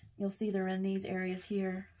 You'll see they're in these areas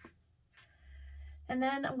here. And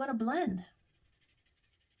then I'm going to blend.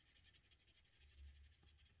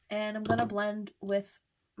 And I'm going to blend with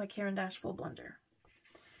my Caran d'Ache blender.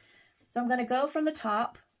 So I'm going to go from the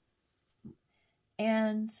top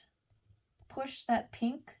and push that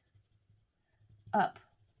pink up.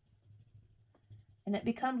 And it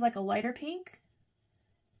becomes like a lighter pink.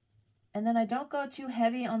 And then I don't go too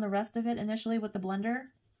heavy on the rest of it initially with the blender.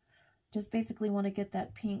 Just basically want to get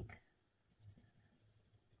that pink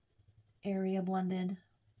area blended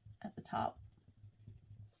at the top.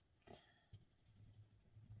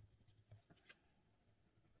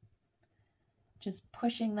 Just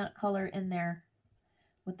pushing that color in there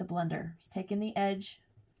with the blender. Just taking the edge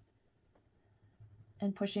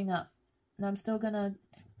and pushing up. Now I'm still going to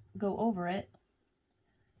go over it.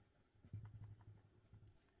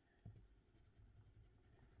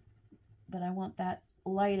 But I want that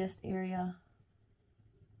lightest area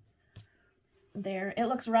there. It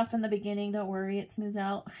looks rough in the beginning. Don't worry, it smooths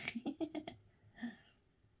out.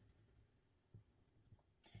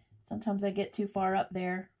 Sometimes I get too far up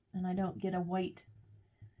there and I don't get a white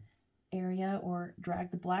area or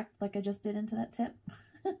drag the black like I just did into that tip.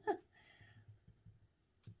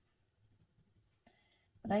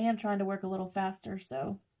 But I am trying to work a little faster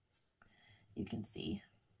so you can see.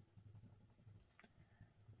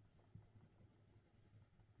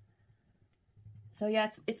 So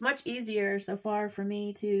yeah, it's much easier so far for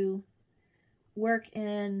me to work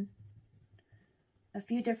in a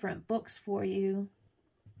few different books for you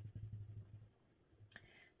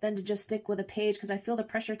than to just stick with a page because I feel the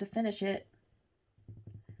pressure to finish it.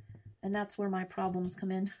 And that's where my problems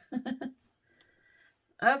come in.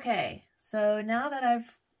 Okay, so now that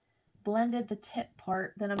I've blended the tip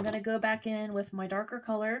part, then I'm going to go back in with my darker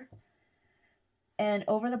color and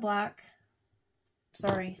over the black,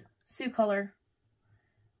 Sioux color,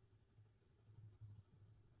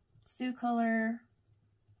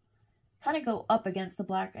 kind of go up against the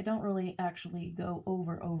black. I don't really actually go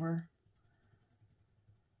over.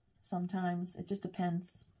 Sometimes it just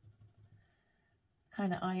depends.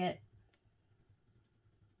 Kind of eye it.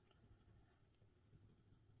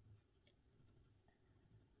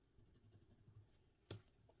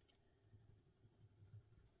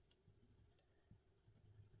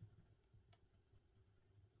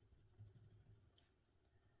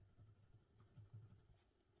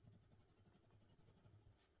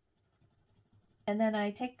 And then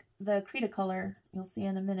I take the Cretacolor, you'll see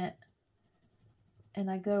in a minute,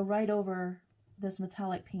 and I go right over this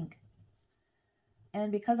metallic pink.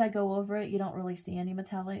 And because I go over it, you don't really see any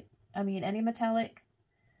metallic. Any metallic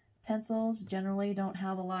pencils generally don't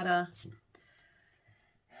have a lot of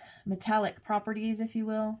metallic properties, if you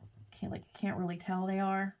will. You can't really tell they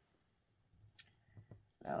are.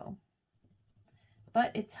 So,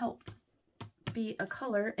 but it's helped be a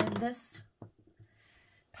color in this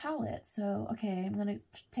palette. So, okay, I'm gonna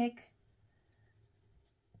take,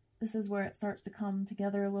 this is where it starts to come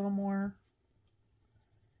together a little more.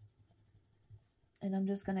 And I'm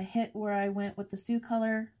just gonna hit where I went with the Sioux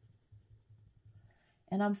color.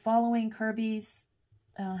 And I'm following Kerby's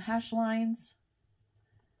hash lines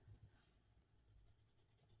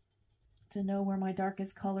to know where my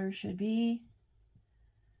darkest color should be.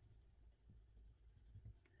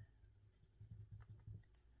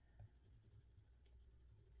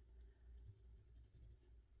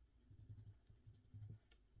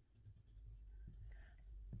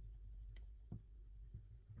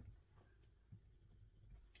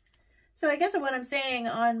 So I guess what I'm saying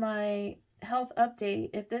on my health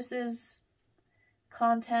update, if this is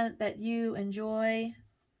content that you enjoy,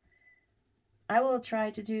 I will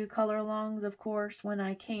try to do color alongs, of course, when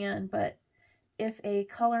I can, but if a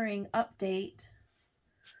coloring update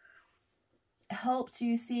helps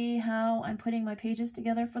you see how I'm putting my pages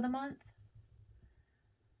together for the month,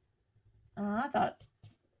 I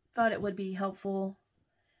thought it would be helpful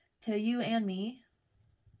to you and me.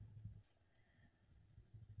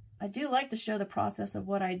 I do like to show the process of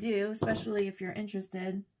what I do, especially if you're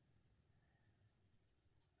interested.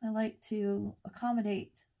 I like to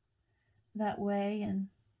accommodate that way, and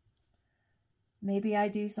maybe I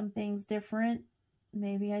do some things different.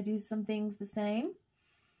 Maybe I do some things the same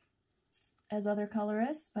as other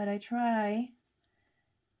colorists, but I try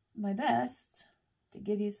my best to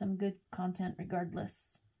give you some good content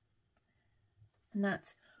regardless. And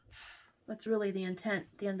that's really the intent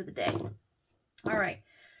at the end of the day. All right.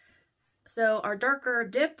 So our darker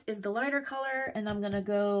dipped is the lighter color, and I'm going to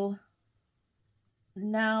go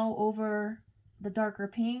now over the darker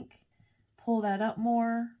pink, pull that up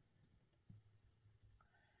more.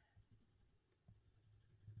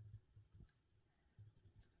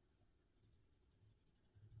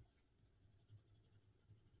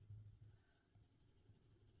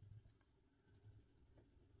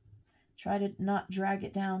 Try to not drag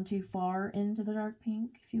it down too far into the dark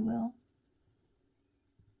pink, if you will.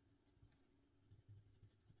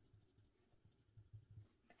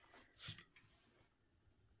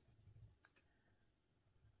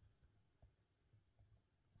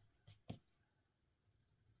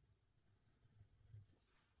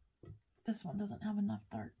 This one doesn't have enough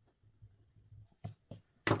dark.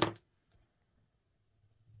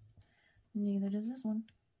 Neither does this one.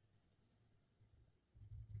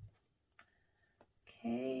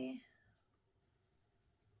 Okay.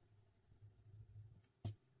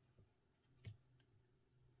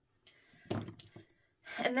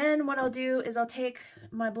 And then what I'll do is I'll take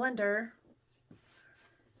my blender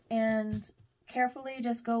and carefully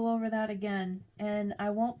just go over that again. And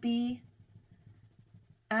I won't be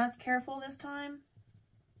as careful this time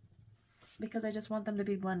because I just want them to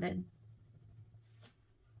be blended.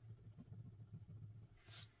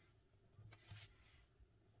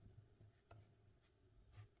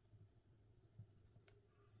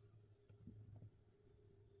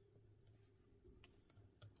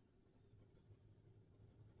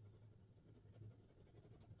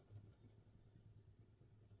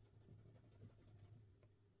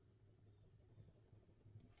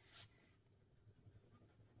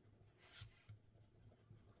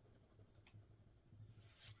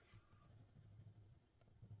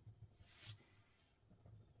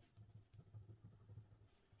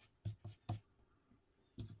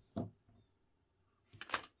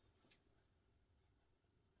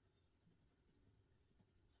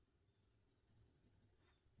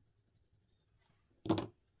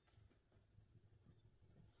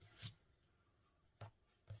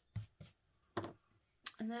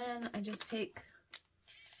 And then I just take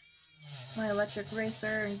my electric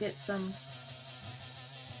eraser and get some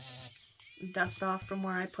dust off from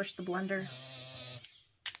where I pushed the blender.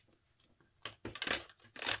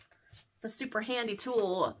 It's a super handy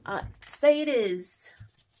tool. Say it is.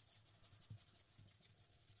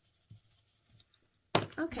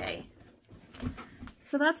 Okay.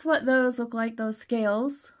 So that's what those look like, those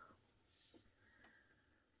scales.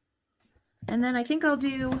 And then I think I'll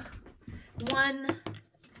do one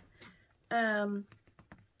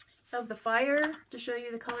of the fire to show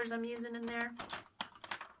you the colors I'm using in there.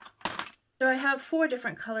 So I have 4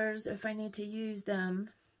 different colors if I need to use them,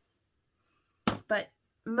 but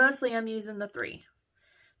mostly I'm using the 3.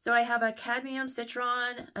 So I have a cadmium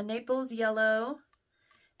citron, a Naples yellow,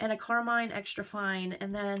 and a carmine extra fine,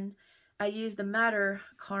 and then I use the madder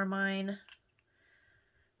carmine,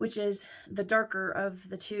 which is the darker of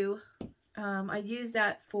the 2. I use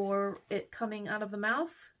that for it coming out of the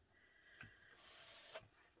mouth.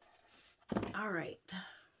 All right,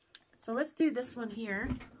 so let's do this one here.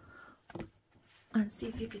 Let's see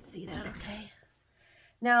if you can see that okay.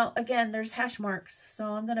 Now, again, there's hash marks, so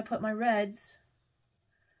I'm going to put my reds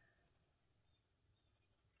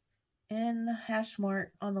in the hash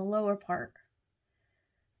mark on the lower part,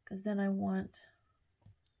 because then I want,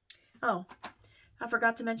 oh, I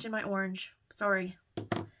forgot to mention my orange. Sorry.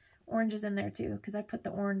 Orange is in there too, because I put the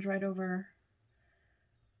orange right over,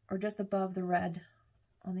 or just above the red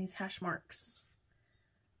on these hash marks.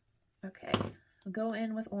 Okay, I'll go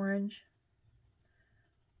in with orange.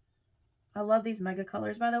 I love these mega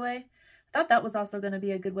colors, by the way. I thought that was also going to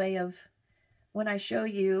be a good way of, when I show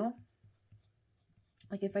you,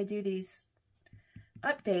 like if I do these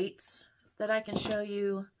updates, that I can show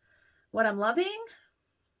you what I'm loving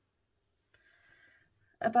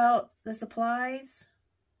about the supplies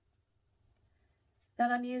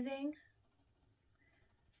that I'm using.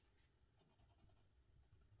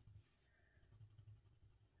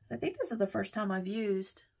 I think this is the first time I've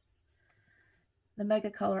used the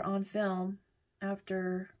Mega Color on film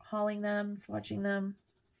after hauling them, swatching them.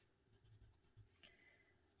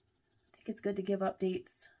 I think it's good to give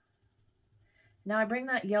updates. Now I bring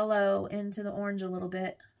that yellow into the orange a little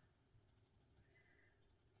bit.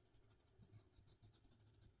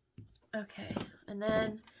 Okay, and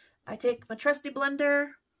then I take my trusty blender.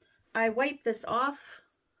 I wipe this off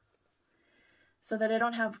so that I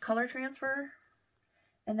don't have color transfer.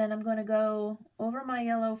 And then I'm going to go over my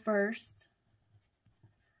yellow first.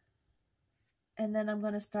 And then I'm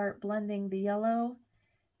going to start blending the yellow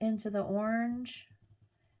into the orange,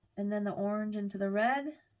 and then the orange into the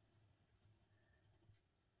red.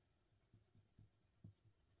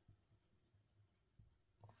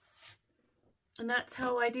 And that's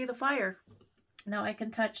how I do the fire. Now I can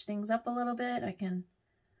touch things up a little bit. I can,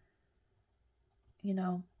 you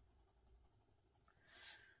know,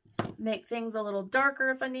 make things a little darker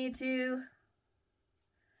if I need to.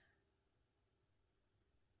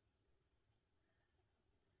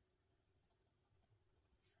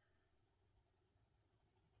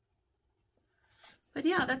 But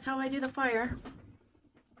yeah, that's how I do the fire.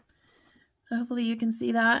 Hopefully you can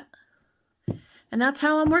see that. And that's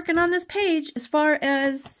how I'm working on this page. As far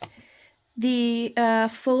as the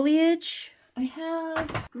foliage, I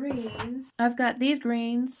have greens. I've got these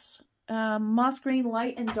greens, moss green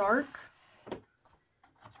light and dark.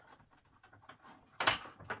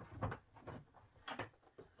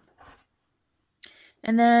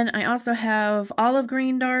 And then I also have olive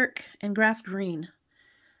green dark and grass green.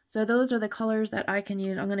 So those are the colors that I can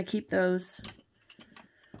use. I'm going to keep those.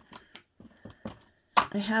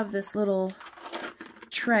 I have this little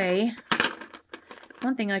tray.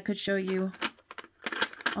 One thing I could show you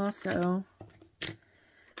also. This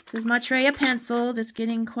is my tray of pencils. It's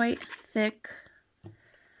getting quite thick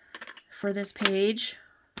for this page.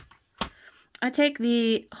 I take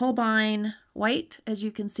the Holbein white. As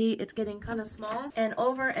you can see, it's getting kind of small. And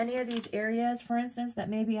over any of these areas, for instance, that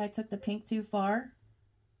maybe I took the pink too far,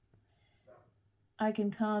 I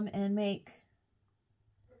can come and make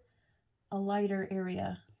a lighter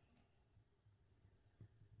area.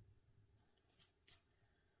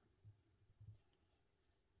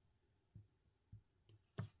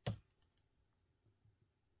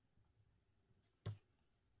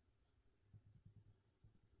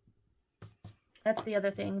 That's the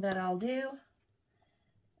other thing that I'll do.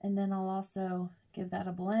 And then I'll also give that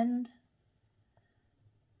a blend.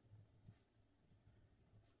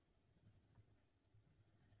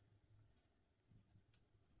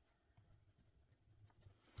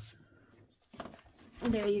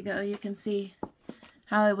 There you go. You can see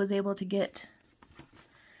how I was able to get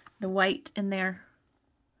the white in there.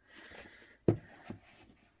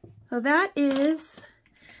 So that is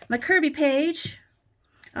my Kerby page.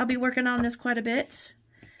 I'll be working on this quite a bit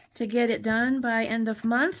to get it done by end of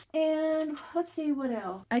month. And let's see what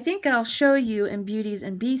else. I think I'll show you in Beauties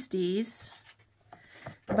and Beasties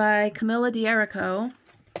by Camilla D'Erico.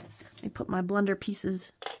 Let me put my blender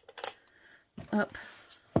pieces up.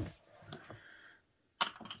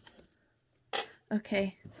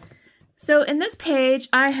 Okay, so in this page,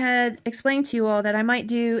 I had explained to you all that I might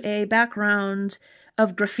do a background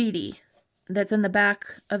of graffiti that's in the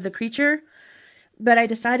back of the creature. but I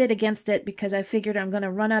decided against it because I figured I'm going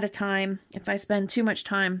to run out of time if I spend too much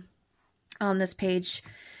time on this page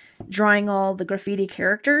drawing all the graffiti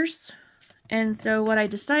characters. And so what I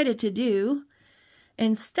decided to do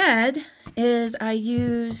instead is I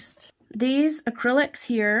used these acrylics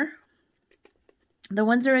here, the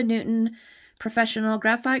Winsor & Newton Professional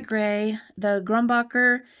Graphite Gray, the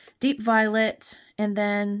Grumbacher Deep Violet, and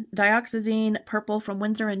then Dioxazine Purple from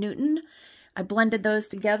Winsor & Newton. I blended those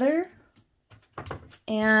together,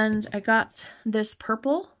 and I got this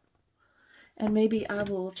purple, and maybe I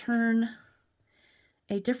will turn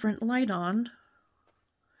a different light on.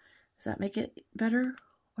 Does that make it better,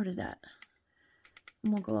 or does that?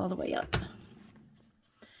 And we'll go all the way up.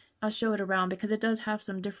 I'll show it around because it does have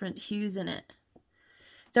some different hues in it.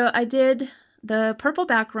 So I did the purple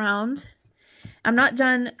background. I'm not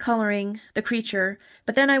done coloring the creature,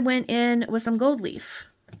 but then I went in with some gold leaf.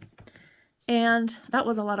 And that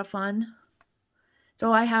was a lot of fun.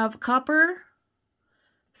 So I have copper,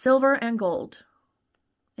 silver, and gold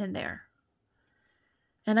in there.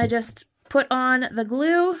 And I just put on the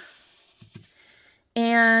glue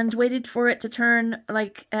and waited for it to turn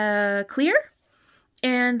like clear.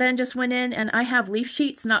 And then just went in, and I have leaf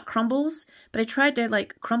sheets, not crumbles, but I tried to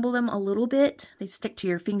like crumble them a little bit. They stick to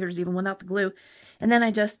your fingers even without the glue. And then I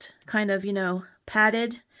just kind of, you know,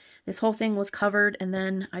 patted. This whole thing was covered, and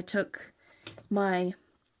then I took I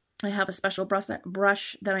have a special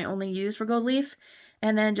brush that I only use for gold leaf,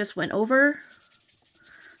 and then just went over.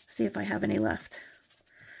 See if I have any left.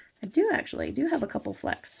 I do have a couple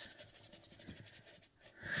flecks.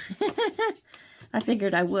 I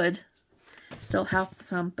figured I would still have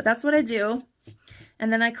some, but that's what I do.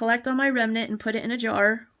 And then I collect all my remnant and put it in a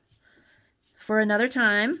jar for another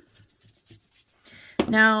time.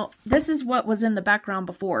 Now, this is what was in the background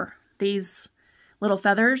before, these little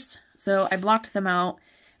feathers. So I blocked them out.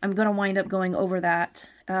 I'm going to wind up going over that.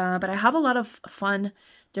 But I have a lot of fun,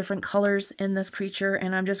 different colors in this creature,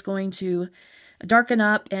 and I'm just going to darken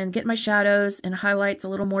up and get my shadows and highlights a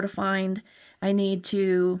little more defined. I need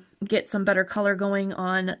to get some better color going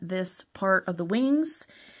on this part of the wings.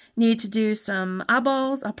 Need to do some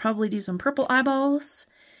eyeballs. I'll probably do some purple eyeballs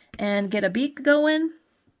and get a beak going.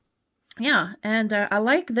 Yeah, and I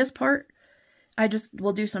like this part. I just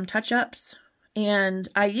will do some touch-ups. And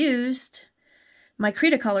I used my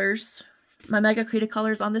Cretacolors, my Mega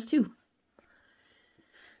Cretacolors on this too.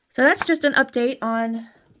 So that's just an update on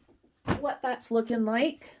what that's looking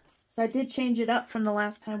like. So I did change it up from the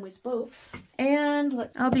last time we spoke. And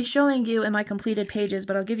I'll be showing you in my completed pages,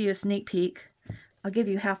 but I'll give you a sneak peek. I'll give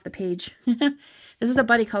you half the page. This is a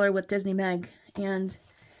buddy color with Disney Meg. And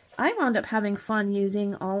I wound up having fun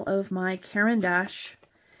using all of my Caran d'Ache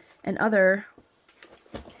and other...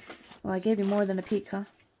 Well, I gave you more than a peek, huh?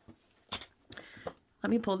 Let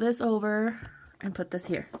me pull this over and put this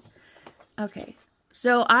here. Okay,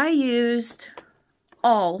 so I used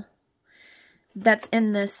all that's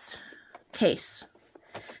in this case.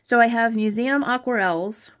 So I have Museum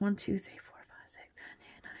Aquarelles. 1, 2, 3, 4, 5, 6, 7,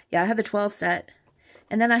 8, 9. Yeah, I have the 12 set.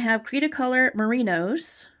 And then I have Cretacolor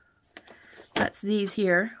Merinos. That's these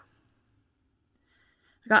here.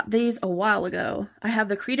 I got these a while ago. I have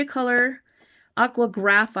the Cretacolor Aqua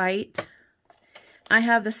Graphite. I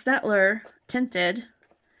have the Stettler Tinted,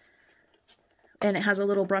 and it has a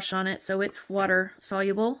little brush on it, so it's water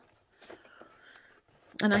soluble.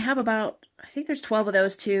 And I have about, I think there's 12 of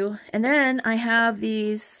those too. And then I have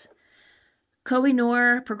these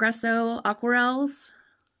Koh-i-Noor Progresso Aquarelles,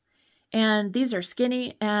 and these are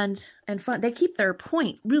skinny and fun. They keep their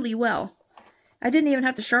point really well. I didn't even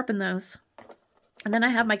have to sharpen those. And then I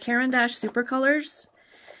have my Caran d'Ache Super Colors,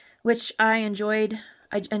 which I enjoyed.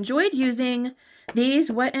 I enjoyed using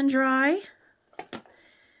these wet and dry.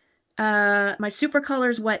 My Super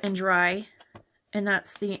Colors wet and dry. And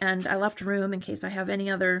that's the end. I left room in case I have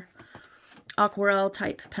any other aquarelle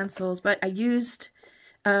type pencils. But I used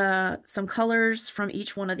some colors from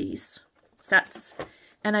each one of these sets.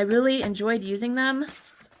 And I really enjoyed using them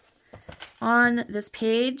on this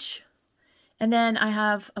page. And then I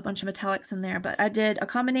have a bunch of metallics in there. But I did a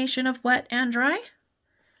combination of wet and dry.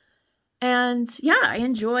 And yeah, I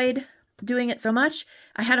enjoyed doing it so much.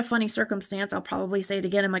 I had a funny circumstance. I'll probably say it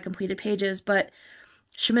again in my completed pages. But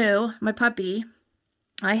Shmoo, my puppy,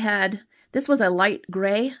 this was a light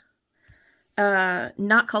gray.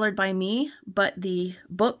 Not colored by me, but the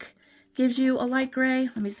book gives you a light gray.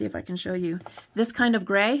 Let me see if I can show you. This kind of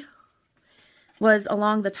gray was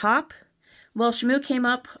along the top. Well, Shmoo came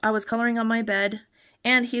up, I was coloring on my bed,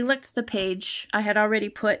 and he licked the page I had already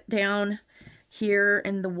put down here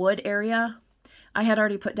in the wood area. I had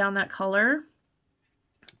already put down that color,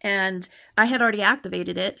 and I had already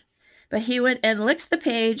activated it. But he went and licked the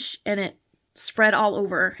page and it spread all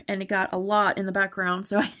over and it got a lot in the background.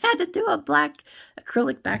 So I had to do a black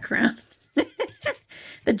acrylic background.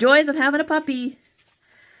 The joys of having a puppy.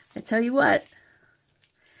 I tell you what.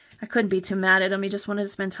 I couldn't be too mad at him. He just wanted to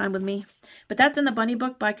spend time with me. But that's in the Bunny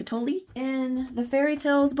book by Katoli. In the Fairy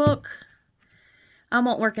Tales book, I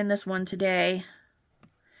won't work in this one today.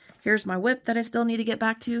 Here's my WIP that I still need to get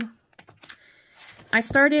back to. I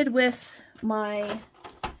started with my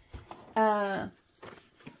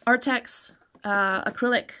Artex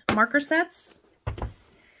acrylic marker sets.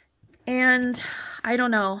 And I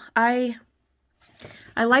don't know. I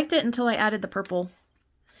liked it until I added the purple.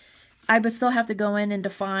 I would still have to go in and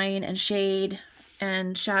define and shade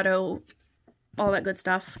and shadow, all that good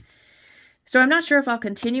stuff. So I'm not sure if I'll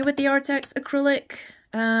continue with the Artex acrylic.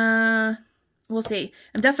 We'll see.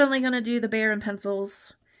 I'm definitely going to do the bear and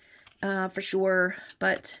pencils for sure,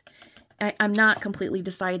 but I'm not completely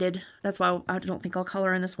decided. That's why I don't think I'll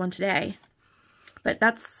color in this one today. But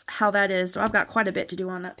that's how that is. So I've got quite a bit to do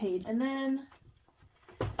on that page. And then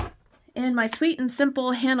in my Sweet and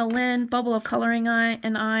Simple Hannah Lynn Bubble of Coloring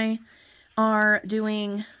and I are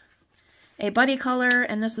doing a buddy color,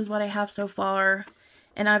 and this is what I have so far.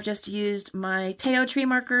 And I've just used my Teo tree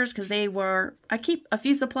markers because I keep a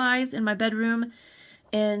few supplies in my bedroom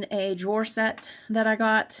in a drawer set that I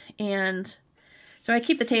got, and so I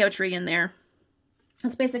keep the Teo tree in there.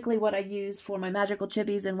 That's basically what I use for my magical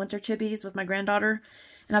chibis and winter chibis with my granddaughter,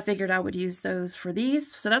 and I figured I would use those for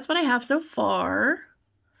these. So that's what I have so far.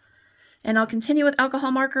 And I'll continue with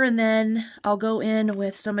alcohol marker, and then I'll go in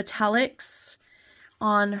with some metallics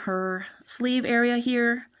on her sleeve area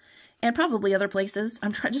here, and probably other places.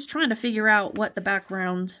 I'm just trying to figure out what the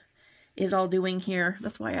background is all doing here.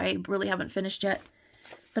 That's why I really haven't finished yet.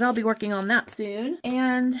 But I'll be working on that soon.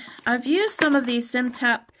 And I've used some of these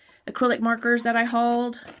SimTap acrylic markers that I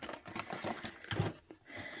hauled.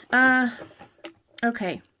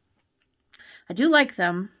 Okay. I do like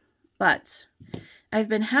them, but I've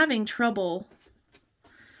been having trouble.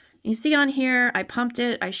 You see on here, I pumped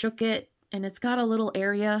it, I shook it, and it's got a little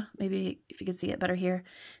area, maybe if you can see it better here.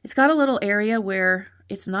 It's got a little area where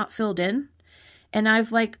it's not filled in. And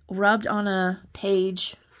I've like rubbed on a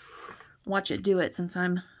page. Watch it do it since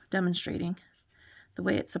I'm demonstrating the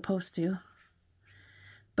way it's supposed to.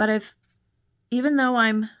 But even though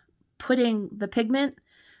I'm putting the pigment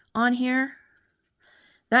on here,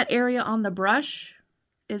 that area on the brush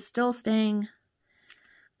is still staying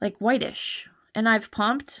like whitish. And I've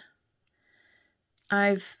pumped,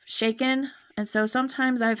 I've shaken, and so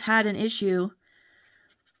sometimes I've had an issue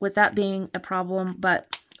with that being a problem,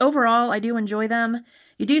 but overall I do enjoy them.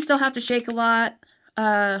 You do still have to shake a lot.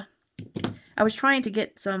 I was trying to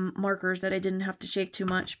get some markers that I didn't have to shake too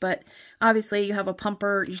much, but obviously you have a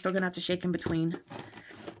pumper, you're still gonna have to shake in between.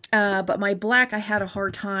 But my black, I had a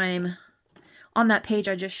hard time on that page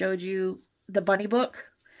I just showed you, the bunny book.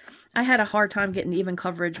 I had a hard time getting even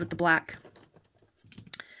coverage with the black.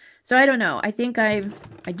 So I don't know. I think I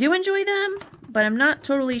do enjoy them, but I'm not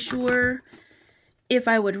totally sure if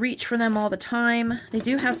I would reach for them all the time. They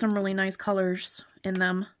do have some really nice colors in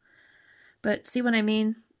them. But see what I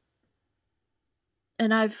mean?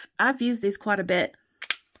 And I've used these quite a bit.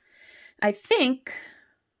 I think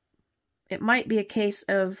it might be a case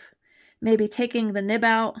of maybe taking the nib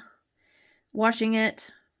out, washing it,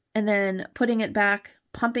 and then putting it back,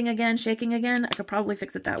 pumping again, shaking again. I could probably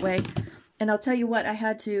fix it that way. And I'll tell you what, I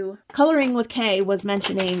had to... Coloring with Kay was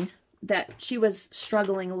mentioning that she was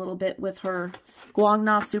struggling a little bit with her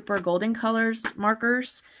Guangna Super Golden Colors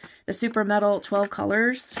markers, the Super Metal 12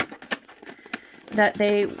 colors, that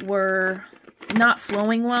they were not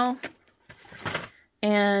flowing well.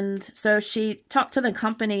 And so she talked to the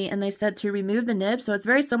company and they said to remove the nib. So it's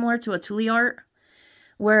very similar to a Tule art,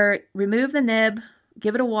 where remove the nib,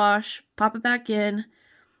 give it a wash, pop it back in,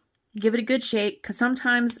 give it a good shake, because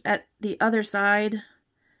sometimes at the other side,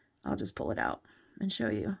 I'll just pull it out and show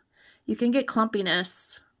you. You can get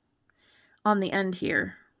clumpiness on the end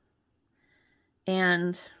here,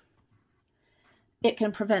 and it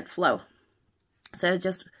can prevent flow. So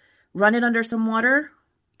just run it under some water,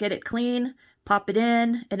 get it clean, pop it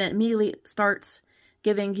in, and it immediately starts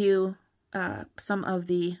giving you some of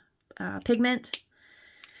the pigment.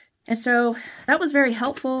 And so that was very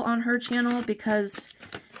helpful on her channel, because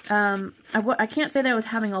I can't say that I was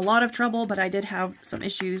having a lot of trouble, but I did have some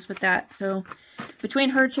issues with that. So between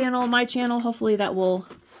her channel and my channel, hopefully that will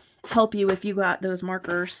help you if you got those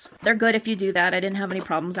markers. They're good if you do that. I didn't have any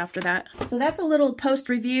problems after that. So that's a little post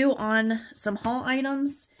review on some haul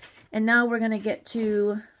items. And now we're going to get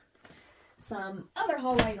to some other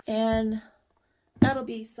haul items. And that'll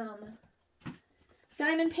be some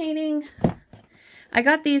diamond painting. I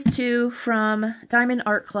got these two from Diamond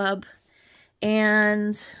Art Club,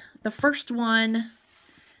 and the first one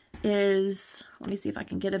is, let me see if I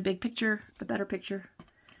can get a big picture, a better picture.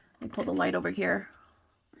 Let me pull the light over here.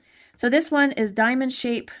 So this one is diamond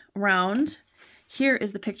shape round. Here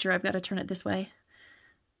is the picture. I've got to turn it this way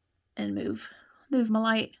and move my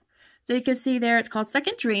light. So you can see there, it's called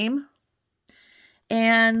Second Dream.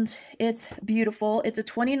 And it's beautiful. It's a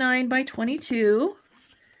 29 by 22.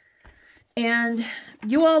 And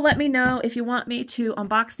you all let me know if you want me to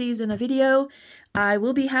unbox these in a video. I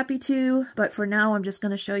will be happy to, but for now I'm just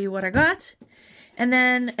going to show you what I got. And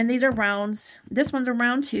these are rounds. This one's a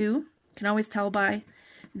round 2. You can always tell by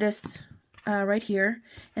this right here.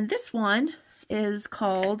 And this one is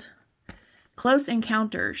called Close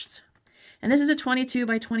Encounters. And this is a 22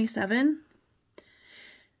 by 27.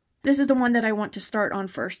 This is the one that I want to start on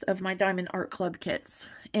first of my Diamond Art Club kits.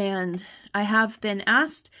 And I have been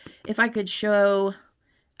asked if I could show,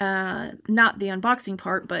 not the unboxing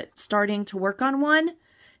part, but starting to work on one.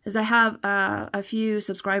 As I have a few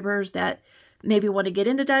subscribers that maybe want to get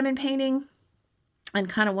into diamond painting and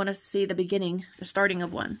kind of want to see the beginning, the starting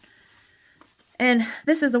of one. And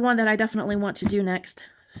this is the one that I definitely want to do next.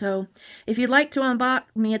 So if you'd like to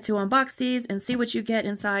unbox these and see what you get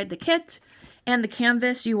inside the kit and the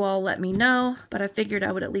canvas, you all let me know. But I figured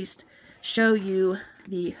I would at least show you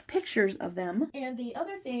the pictures of them. And the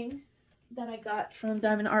other thing that I got from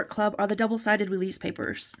Diamond Art Club are the double-sided release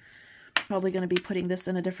papers. Probably going to be putting this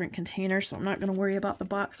in a different container, so I'm not going to worry about the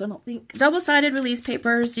box, I don't think. Double-sided release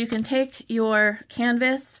papers, you can take your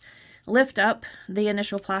canvas, lift up the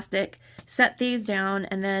initial plastic, set these down,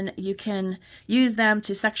 and then you can use them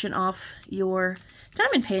to section off your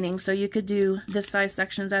diamond painting. So you could do this size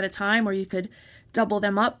sections at a time, or you could double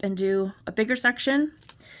them up and do a bigger section.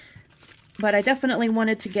 But I definitely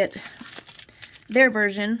wanted to get their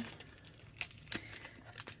version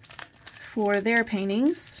for their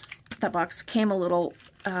paintings. That box came a little,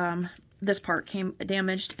 this part came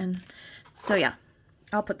damaged, and so yeah,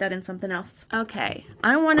 I'll put that in something else. Okay,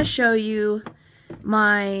 I want to show you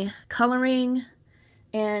my coloring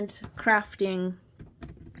and crafting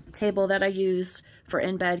table that I use for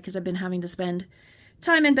in bed, because I've been having to spend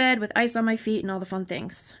time in bed with ice on my feet and all the fun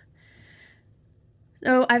things.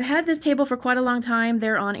 So I've had this table for quite a long time.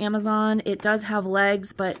 They're on Amazon. It does have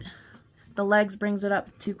legs, but the legs brings it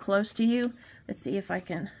up too close to you. Let's see if I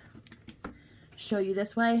can show you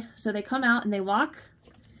this way. So they come out and they lock.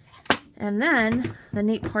 And then the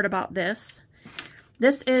neat part about this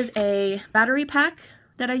is a battery pack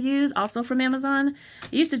that I use, also from Amazon.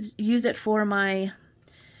 I used to use it for I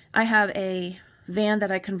have a van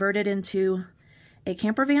that I converted into a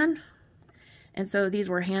camper van. And so these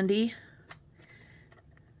were handy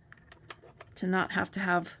to not have to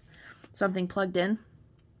have something plugged in.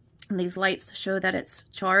 And these lights show that it's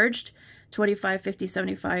charged 25, 50,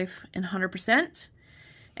 75, and 100%.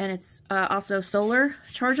 And it's also solar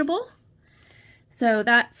chargeable. So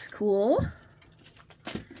that's cool.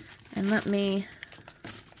 And let me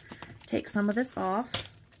take some of this off.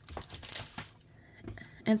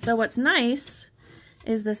 And so what's nice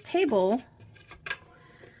is this table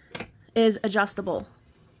is adjustable.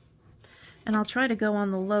 And I'll try to go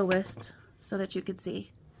on the lowest so that you could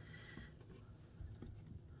see.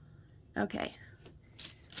 Okay.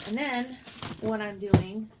 And then what I'm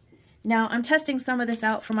doing, now I'm testing some of this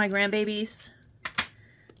out for my grandbabies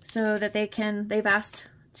so that they've asked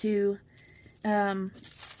to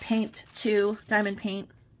paint too, diamond paint.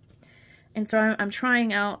 And so I'm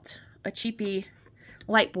trying out a cheapy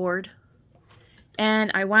light board.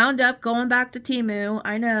 And I wound up going back to Temu.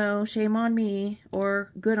 I know, shame on me,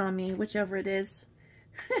 or good on me, whichever it is.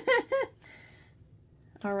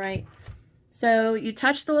 Alright, so you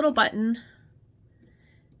touch the little button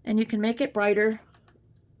and you can make it brighter.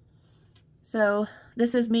 So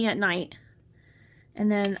this is me at night.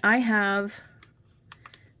 And then I have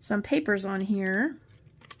some papers on here,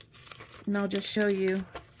 and I'll just show you.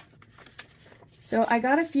 So I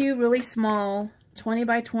got a few really small 20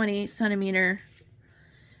 by 20 centimeter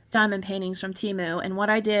diamond paintings from Temu, and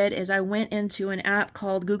what I did is I went into an app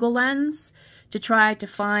called Google Lens to try to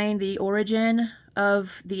find the origin of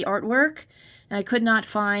the artwork, and I could not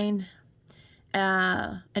find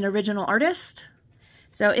an original artist.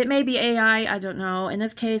 So it may be AI, I don't know. In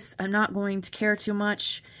this case, I'm not going to care too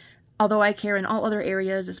much, although I care in all other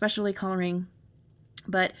areas, especially coloring.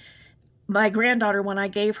 But my granddaughter, when I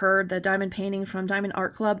gave her the diamond painting from Diamond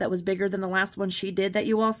Art Club that was bigger than the last one she did that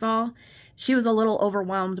you all saw, she was a little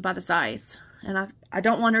overwhelmed by the size. And I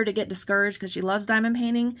don't want her to get discouraged because she loves diamond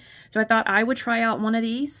painting. So I thought I would try out one of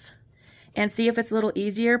these and see if it's a little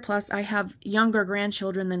easier. Plus, I have younger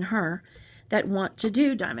grandchildren than her that want to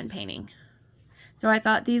do diamond painting. So I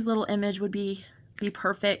thought these little image would be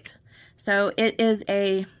perfect. So it is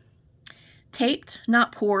a taped,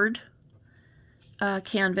 not poured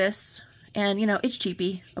canvas. And, you know, it's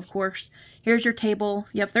cheapy, of course. Here's your table.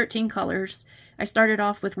 You have 13 colors. I started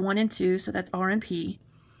off with 1 and 2, so that's R and P.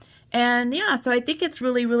 And yeah, so I think it's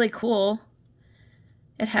really, really cool.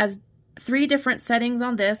 It has 3 different settings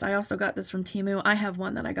on this. I also got this from Temu. I have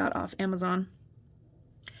one that I got off Amazon.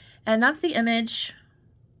 And that's the image.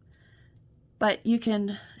 But you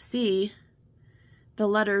can see the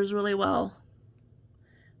letters really well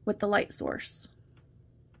with the light source.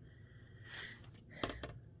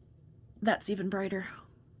 That's even brighter.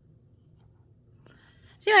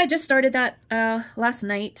 So yeah, I just started that last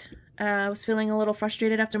night. I was feeling a little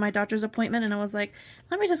frustrated after my doctor's appointment, and I was like,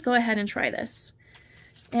 let me just go ahead and try this.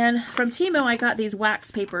 And from Temu, I got these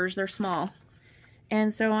wax papers. They're small.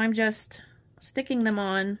 And so I'm just sticking them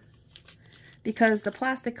on because the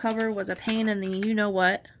plastic cover was a pain in the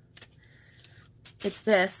you-know-what. It's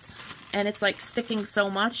this. And it's like sticking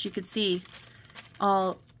so much. You could see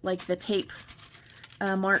all like the tape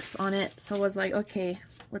marks on it. So I was like, okay,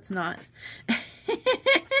 let's not.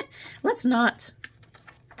 Let's not.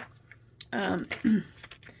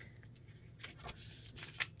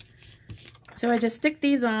 So I just stick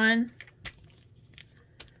these on.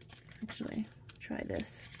 Actually, try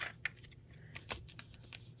this.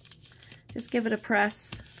 Just give it a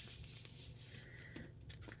press.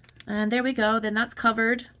 And there we go. Then that's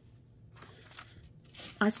covered.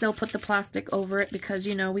 I still put the plastic over it because,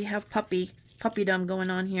 you know, we have puppydom going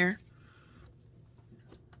on here.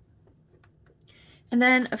 And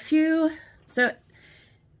then a few, so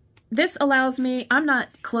this allows me, I'm not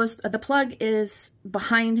close, the plug is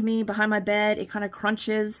behind me, behind my bed. It kind of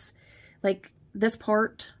crunches like this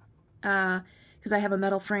part because I have a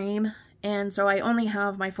metal frame. And so I only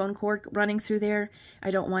have my phone cord running through there.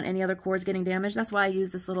 I don't want any other cords getting damaged. That's why I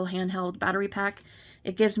use this little handheld battery pack.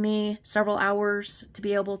 It gives me several hours to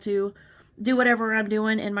be able to do whatever I'm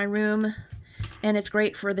doing in my room. And it's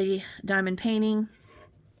great for the diamond painting.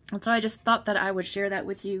 And so I just thought that I would share that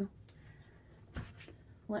with you.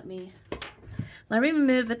 Let me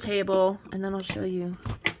remove the table, and then I'll show you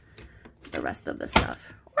the rest of the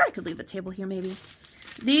stuff. Or I could leave the table here maybe.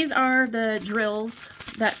 These are the drills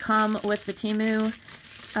that come with the Temu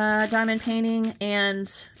diamond painting,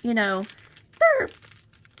 and you know,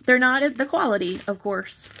 they're not the quality, of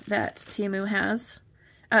course, that Temu has.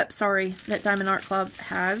 That Diamond Art Club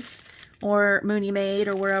has, or Mooney Made,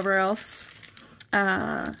 or wherever else.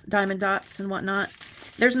 Diamond dots and whatnot.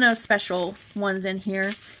 There's no special ones in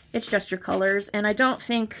here. It's just your colors. And I don't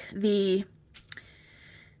think the,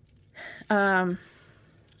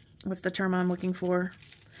 what's the term I'm looking for?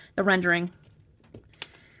 The rendering.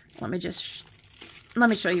 Let me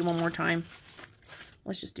show you one more time.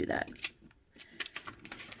 Let's just do that.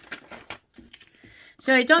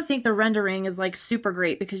 So I don't think the rendering is like super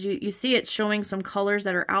great because you see it's showing some colors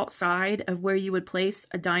that are outside of where you would place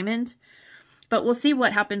a diamond. But we'll see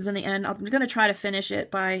what happens in the end. I'm going to try to finish it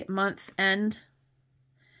by month end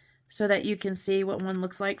so that you can see what one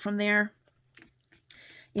looks like from there.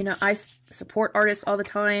 You know, I support artists all the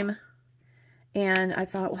time. And I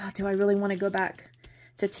thought, well, do I really want to go back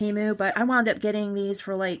to Temu? But I wound up getting these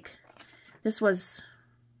for like, this was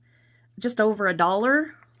just over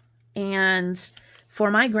 $1. And for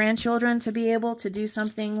my grandchildren to be able to do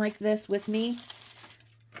something like this with me,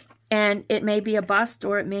 and it may be a bust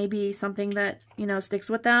or it may be something that, you know, sticks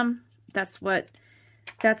with them. That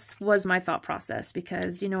was my thought process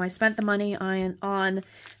because, you know, I spent the money on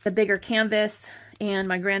the bigger canvas, and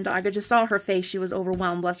my granddaughter, I just saw her face. She was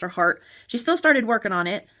overwhelmed, bless her heart. She still started working on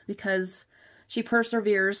it because she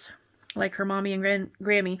perseveres like her mommy and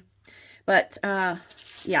Grammy. But,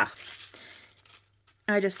 yeah.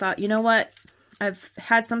 I just thought, you know what? I've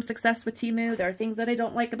had some success with Temu. There are things that I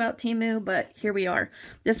don't like about Temu, but here we are.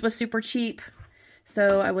 This was super cheap,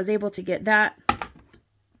 so I was able to get that.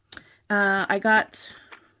 I got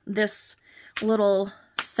this little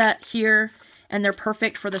set here, and they're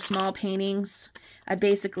perfect for the small paintings. I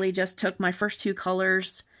basically just took my first 2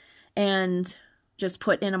 colors and just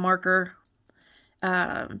put in a marker.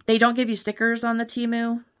 They don't give you stickers on the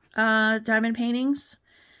Temu diamond paintings,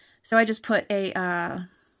 so I just put a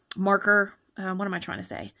marker. What am I trying to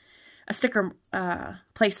say? A sticker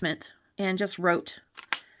placement, and just wrote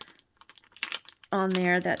on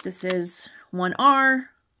there that this is 1R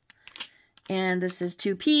and this is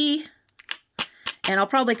 2P. And I'll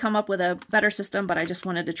probably come up with a better system, but I just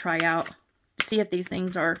wanted to try out, see if these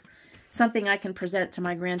things are something I can present to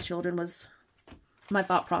my grandchildren, was my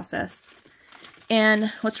thought process.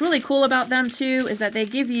 And what's really cool about them too is that they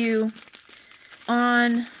give you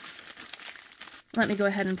on, let me go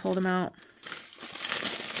ahead and pull them out.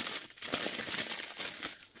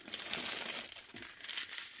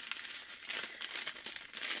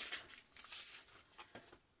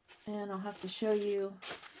 And I'll have to show you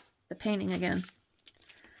the painting again.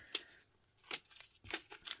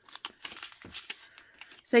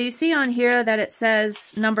 So you see on here that it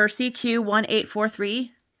says number CQ1843.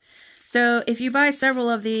 So if you buy several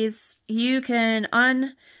of these, you can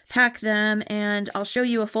unpack them, and I'll show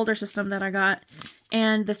you a folder system that I got.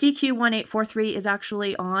 And the CQ1843 is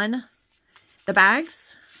actually on the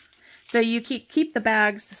bags. So you keep the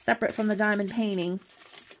bags separate from the diamond painting,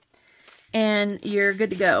 and you're good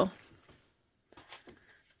to go.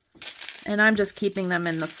 And I'm just keeping them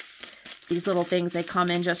in these little things. They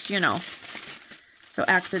come in just, you know, so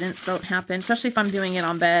accidents don't happen, especially if I'm doing it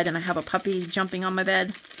on bed and I have a puppy jumping on my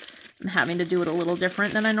bed. I'm having to do it a little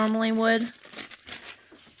different than I normally would.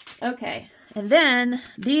 Okay, and then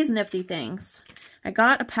these nifty things. I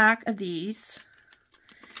got a pack of these.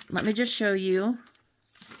 Let me just show you.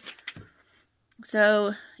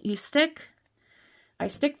 So I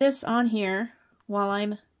stick this on here while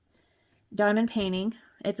I'm diamond painting.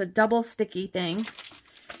 It's a double sticky thing.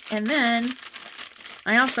 And then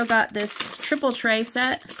I also got this triple tray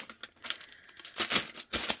set.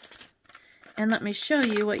 And let me show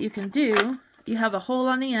you what you can do. You have a hole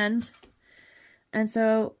on the end. And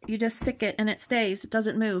so you just stick it and it stays. It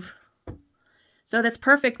doesn't move. So that's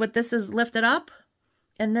perfect with this is lifted up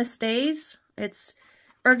and this stays. It's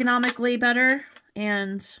ergonomically better.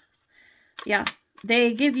 And yeah,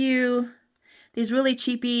 they give you these really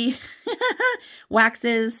cheapy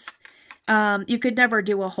waxes. You could never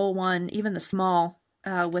do a whole one, even the small,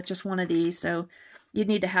 with just one of these. So you'd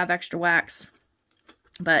need to have extra wax.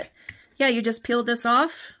 But yeah, you just peel this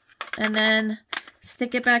off and then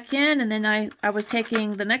stick it back in. And then I was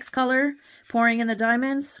taking the next color, pouring in the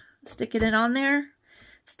diamonds, stick it in on there,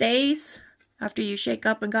 stays after you shake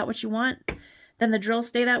up and got what you want. Then the drills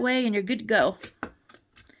stay that way and you're good to go.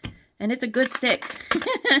 And it's a good stick.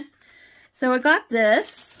 So I got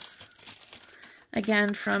this,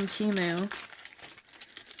 again, from Temu.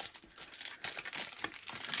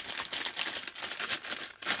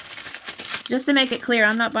 Just to make it clear,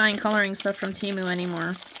 I'm not buying coloring stuff from Temu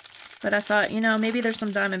anymore. But I thought, you know, maybe there's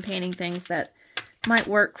some diamond painting things that might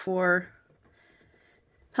work for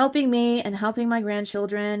helping me and helping my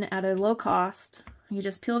grandchildren at a low cost. You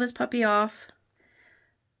just peel this puppy off,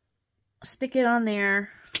 stick it on there,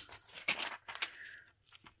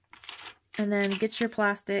 and then get your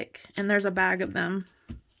plastic, and there's a bag of them.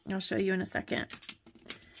 I'll show you in a second.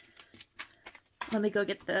 Let me go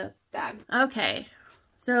get the bag. Okay,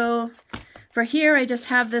 so for here I just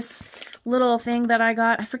have this little thing that I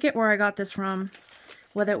got. I forget where I got this from,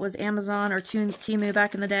 whether it was Amazon or Temu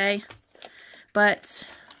back in the day. But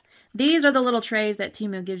these are the little trays that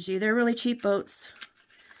Temu gives you. They're really cheap boats.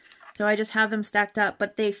 So I just have them stacked up,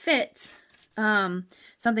 but they fit.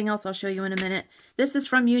 Something else I'll show you in a minute. This is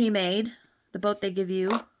from Unimade, the boat they give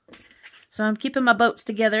you. So I'm keeping my boats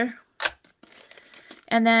together.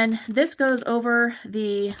 And then this goes over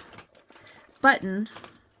the button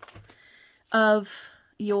of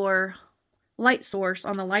your light source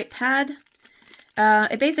on the light pad.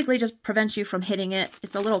 It basically just prevents you from hitting it.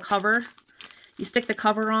 It's a little cover. You stick the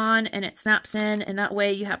cover on and it snaps in, and that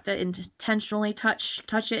way you have to intentionally touch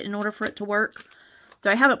it in order for it to work. So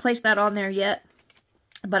I haven't placed that on there yet,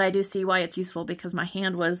 but I do see why it's useful because my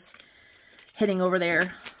hand was hitting over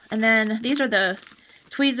there. And then these are the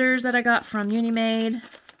tweezers that I got from Unimade.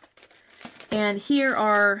 And here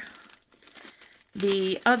are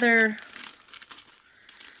the other...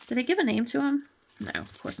 Did they give a name to them? No,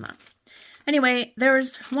 of course not. Anyway,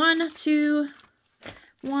 there's 1, 2,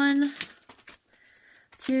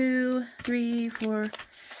 3, 4,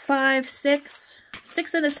 5, 6.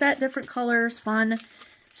 6 in a set, different colors, fun.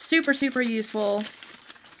 Super, super useful.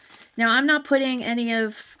 Now, I'm not putting any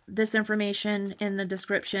of this information in the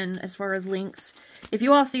description as far as links. If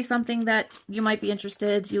you all see something that you might be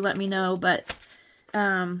interested, you let me know. But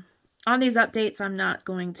on these updates, I'm not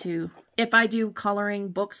going to. If I do coloring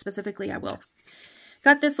books specifically, I will.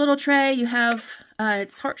 Got this little tray. You have,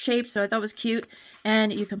 it's heart-shaped, so I thought it was cute.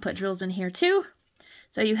 And you can put drills in here too.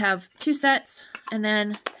 So you have 2 sets, and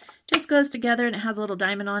then just goes together, and it has a little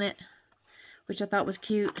diamond on it, which I thought was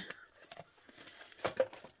cute.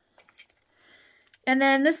 And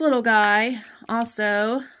then this little guy,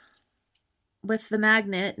 also, with the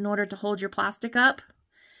magnet, in order to hold your plastic up.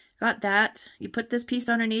 Got that. You put this piece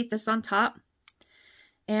underneath, this on top,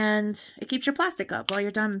 and it keeps your plastic up while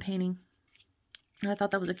you're diamond painting. And I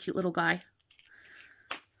thought that was a cute little guy.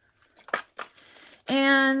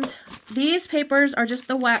 And these papers are just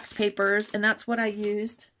the wax papers, and that's what I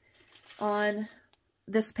used on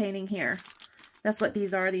this painting here. That's what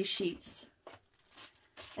these are, these sheets.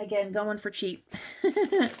 Again, going for cheap.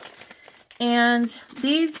 And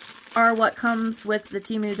these are what comes with the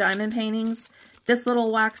Temu diamond paintings. This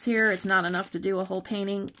little wax here, it's not enough to do a whole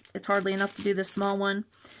painting. It's hardly enough to do this small one.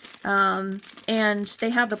 And they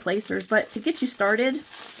have the placers, but to get you started,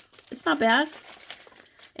 it's not bad.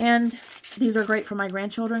 And these are great for my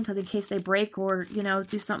grandchildren, because in case they break or, you know,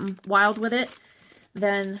 do something wild with it,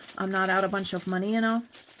 then I'm not out a bunch of money, you know.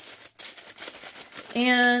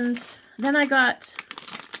 And then I got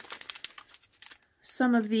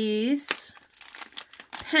some of these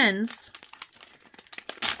pens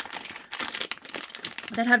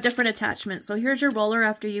that have different attachments. So here's your roller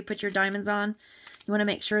after you put your diamonds on. You want to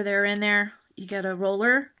make sure they're in there. You get a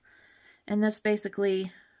roller, and this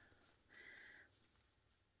basically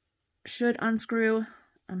should unscrew.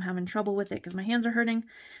 I'm having trouble with it because my hands are hurting,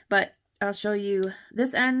 but I'll show you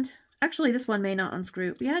this end. Actually, this one may not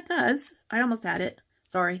unscrew. Yeah, it does. I almost had it.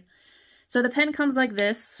 Sorry. So the pen comes like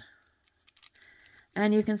this,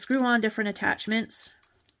 and you can screw on different attachments.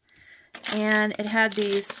 And it had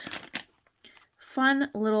these fun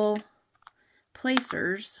little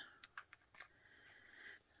placers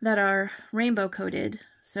that are rainbow coated.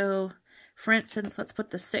 So, for instance, let's put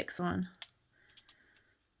the 6 on.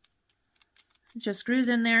 It just screws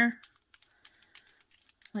in there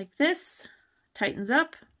like this, tightens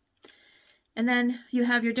up, and then you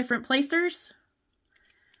have your different placers,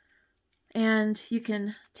 and you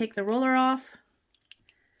can take the roller off,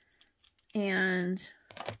 and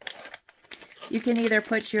you can either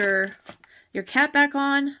put your cap back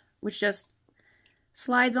on, which just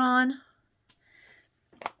slides on,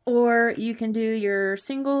 or you can do your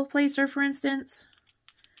single placer, for instance,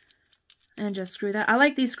 and just screw that. I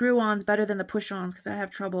like these screw-ons better than the push-ons because I have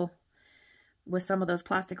trouble with some of those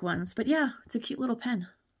plastic ones. But yeah, it's a cute little pen,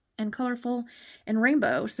 and colorful and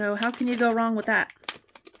rainbow, so how can you go wrong with that?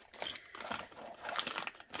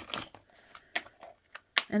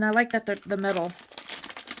 And I like that the metal.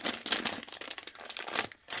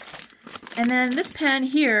 And then this pen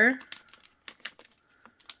here,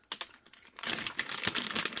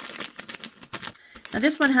 now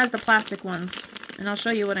this one has the plastic ones, and I'll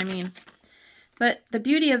show you what I mean. But the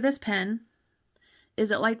beauty of this pen is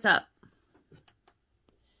it lights up.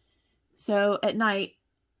 So at night,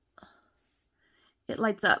 it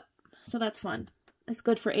lights up. So that's fun. It's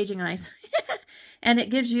good for aging eyes. And it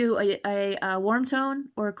gives you a warm tone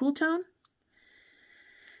or a cool tone.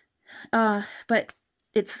 But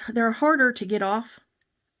they're harder to get off.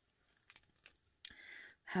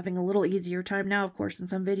 Having a little easier time now, of course,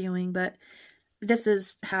 since I'm videoing, but this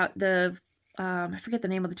is how I forget the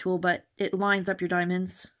name of the tool, but it lines up your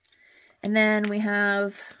diamonds. And then we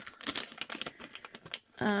have,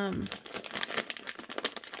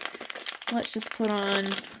 let's just put on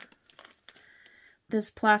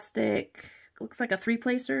this plastic, looks like a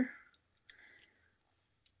 3-placer.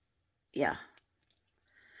 Yeah.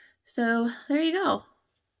 So there you go.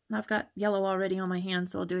 I've got yellow already on my hand,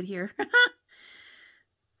 so I'll do it here.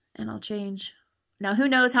 And I'll change. Now, who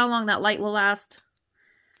knows how long that light will last.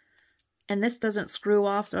 And this doesn't screw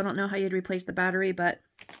off, so I don't know how you'd replace the battery, but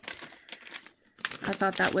I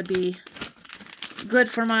thought that would be good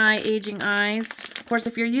for my aging eyes. Of course,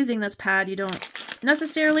 if you're using this pad, you don't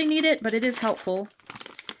necessarily need it, but it is helpful.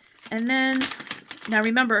 And then, now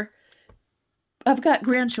remember, I've got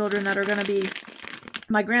grandchildren that are going to be,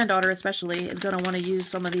 my granddaughter especially, is going to want to use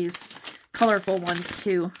some of these colorful ones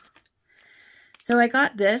too. So I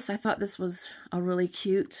got this. I thought this was a really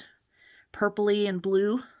cute purpley and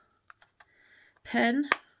blue pen.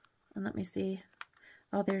 And let me see.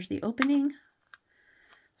 Oh, there's the opening.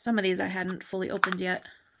 Some of these I hadn't fully opened yet.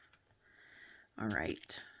 All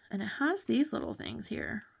right. And it has these little things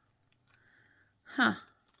here. Huh.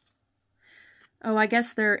 Oh, I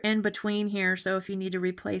guess they're in between here, so if you need to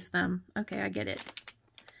replace them. Okay, I get it.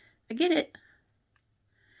 I get it.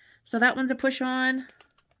 So that one's a push on.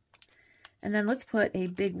 And then let's put a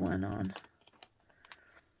big one on.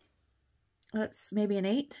 That's maybe an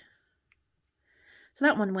 8. So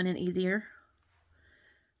that one went in easier.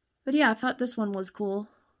 But yeah, I thought this one was cool.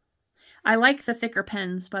 I like the thicker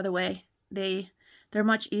pens, by the way. They're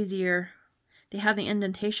much easier. They have the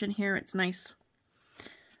indentation here. It's nice.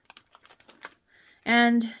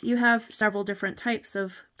 And you have several different types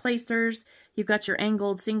of placers. You've got your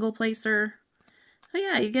angled single placer. Oh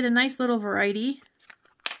yeah, you get a nice little variety.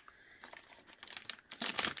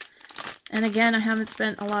 And again, I haven't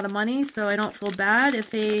spent a lot of money, so I don't feel bad if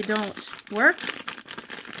they don't work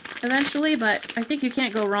eventually, but I think you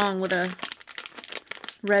can't go wrong with a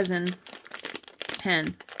resin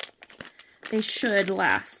pen. They should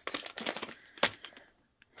last.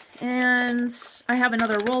 And I have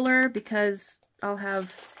another roller because I'll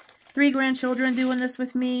have 3 grandchildren doing this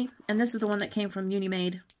with me. And this is the one that came from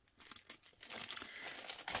Unimade.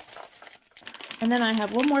 And then I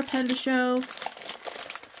have one more pen to show.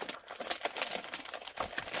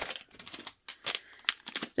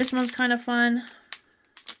 This one's kind of fun.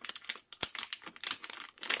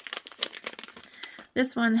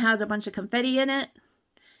 This one has a bunch of confetti in it.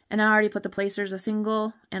 And I already put the placers a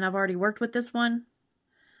single. And I've already worked with this one.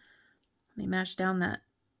 Let me mash down that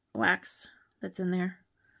wax that's in there.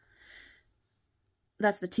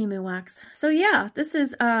 That's the Temu wax. So yeah, this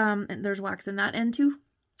is, and there's wax in that end too.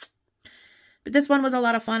 But this one was a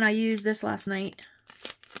lot of fun. I used this last night.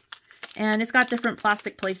 And it's got different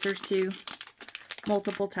plastic placers too.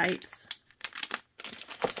 Multiple types.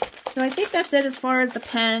 So I think that's it as far as the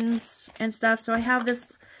pens and stuff. So I have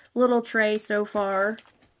this little tray so far.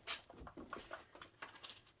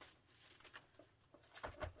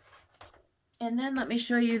 And then let me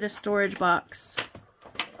show you the storage box.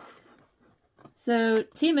 So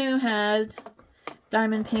Temu had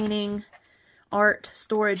diamond painting art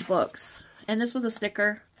storage books. And this was a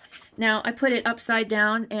sticker. Now I put it upside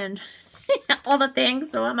down and all the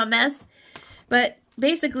things, so I'm a mess. But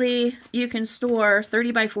basically you can store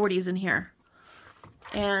 30 by 40s in here.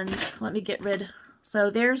 And let me get rid.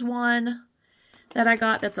 So there's one that I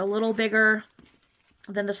got that's a little bigger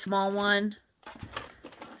than the small one.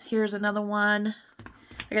 Here's another one.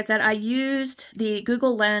 Like I said, I used the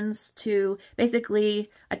Google Lens to basically,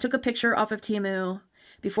 I took a picture off of Temu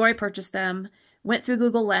before I purchased them, went through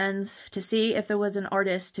Google Lens to see if there was an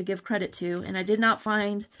artist to give credit to, and I did not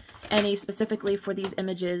find any specifically for these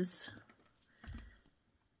images.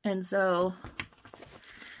 And so,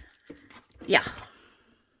 yeah.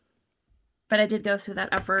 But I did go through that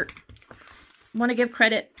effort. Want to give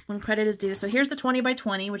credit when credit is due. So here's the 20 by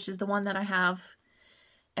 20, which is the one that I have.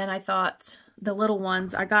 And I thought the little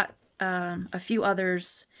ones, I got a few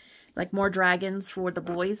others, like more dragons for the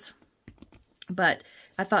boys. But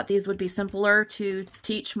I thought these would be simpler to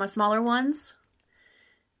teach my smaller ones,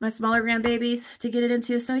 my smaller grandbabies, to get it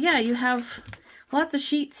into. So yeah, you have lots of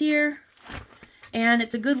sheets here. And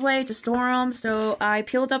it's a good way to store them. So I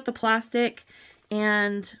peeled up the plastic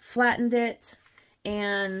and flattened it.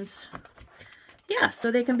 And yeah, so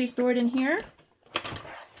they can be stored in here.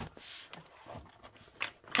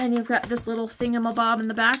 And you've got this little thingamabob in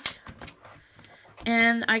the back.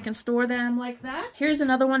 And I can store them like that. Here's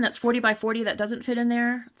another one that's 40 by 40 that doesn't fit in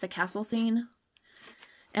there. It's a castle scene.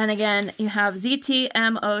 And again, you have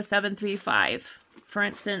ZTM0735, for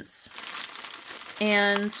instance.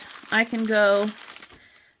 And I can go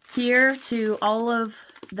here to all of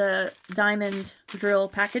the diamond drill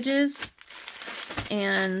packages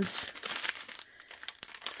and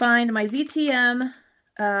find my ZTM.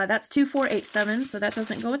 That's 2487, so that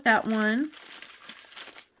doesn't go with that one.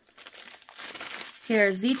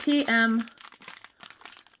 Here's ZTM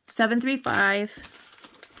 735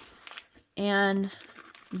 and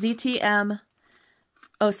ZTM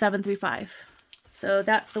 0735. So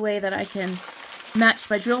that's the way that I can match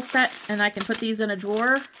my drill sets, and I can put these in a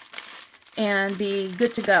drawer and be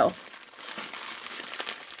good to go.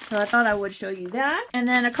 So I thought I would show you that. And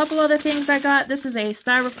then a couple other things I got. This is a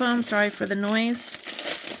styrofoam, sorry for the noise.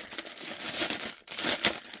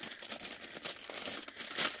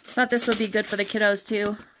 Thought this would be good for the kiddos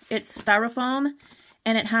too. It's styrofoam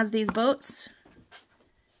and it has these boats,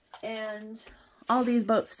 and all these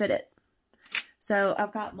boats fit it. So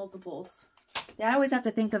I've got multiples. Yeah, I always have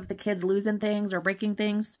to think of the kids losing things or breaking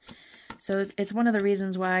things. So it's one of the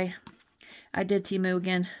reasons why I did Temu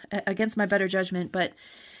again, against my better judgment. But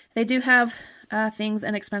they do have things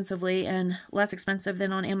inexpensively and less expensive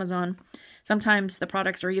than on Amazon. Sometimes the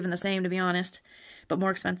products are even the same, to be honest, but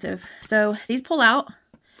more expensive. So these pull out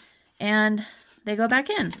and they go back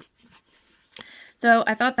in. So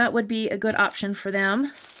I thought that would be a good option for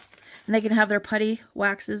them. And they can have their putty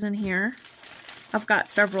waxes in here. I've got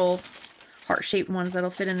several heart-shaped ones that'll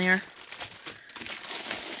fit in there.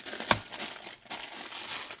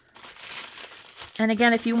 And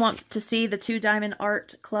again, if you want to see the 2 Diamond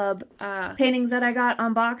Art Club paintings that I got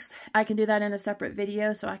on box, I can do that in a separate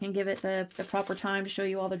video, so I can give it the proper time to show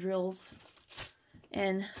you all the drills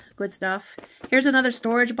and good stuff. Here's another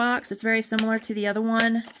storage box. It's very similar to the other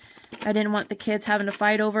one. I didn't want the kids having to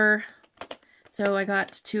fight over, so I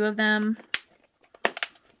got 2 of them.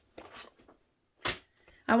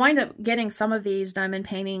 I wind up getting some of these diamond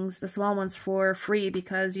paintings, the small ones, for free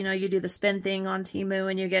because, you know, you do the spin thing on Temu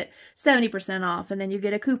and you get 70% off, and then you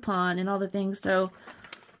get a coupon and all the things. So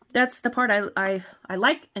that's the part I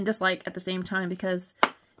like and dislike at the same time, because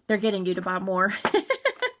they're getting you to buy more.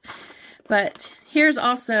 But here's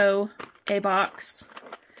also a box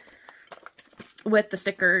with the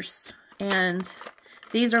stickers, and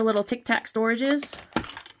these are little Tic Tac storages,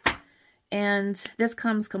 and this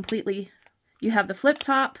comes completely, you have the flip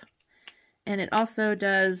top, and it also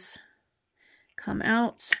does come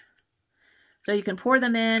out, so you can pour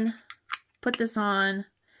them in, put this on,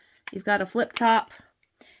 you've got a flip top,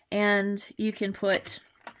 and you can put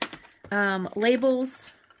labels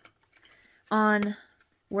on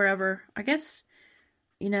wherever. I guess,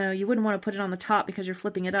 you know, you wouldn't want to put it on the top because you're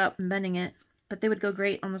flipping it up and bending it, but they would go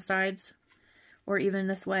great on the sides, or even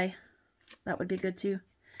this way. That would be good too.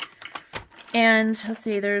 And let's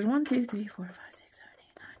see, there's 1, 2, 3, 4, 5, 6, 7,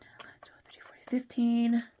 8, 9, 10, 11, 12,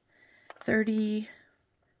 13, 14, 15, 30,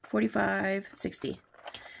 45, 60.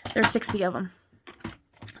 There's 60 of them.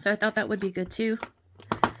 So I thought that would be good too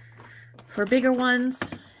for bigger ones.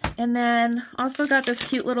 And then also got this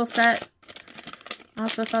cute little set.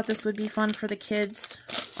 Also thought this would be fun for the kids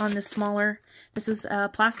on this smaller. This is a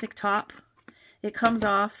plastic top. It comes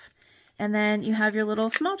off, and then you have your little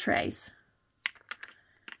small trays.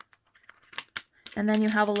 And then you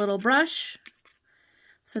have a little brush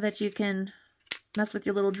so that you can mess with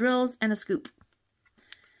your little drills, and a scoop.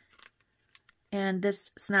 And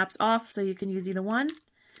this snaps off, so you can use either one.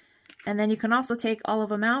 And then you can also take all of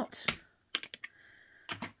them out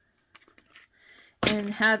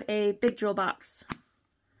and have a big drill box.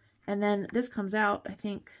 And then this comes out, I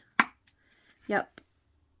think, yep,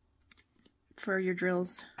 for your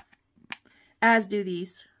drills. As do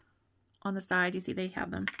these on the side. You see they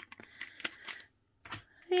have them.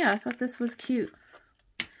 Yeah, I thought this was cute.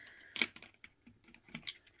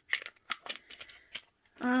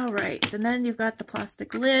 Alright, and then you've got the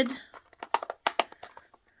plastic lid.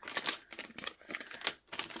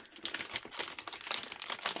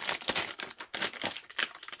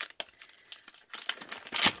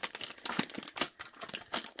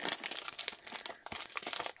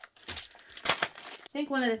 I think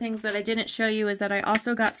one of the things that I didn't show you is that I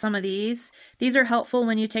also got some of these. These are helpful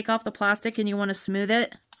when you take off the plastic and you want to smooth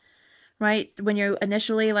it, right? When you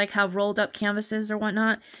initially like have rolled up canvases or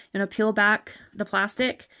whatnot, you know, peel back the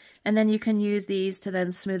plastic, and then you can use these to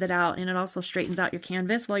then smooth it out, and it also straightens out your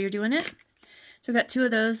canvas while you're doing it. So I got 2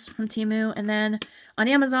 of those from Temu, and then on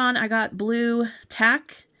Amazon I got blue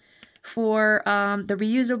tack for the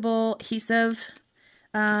reusable adhesive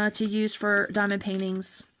to use for diamond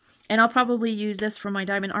paintings. And I'll probably use this for my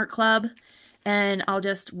Diamond Art Club, and I'll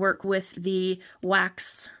just work with the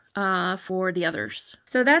wax for the others.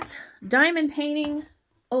 So that's diamond painting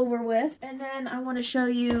over with. And then I want to show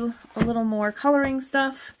you a little more coloring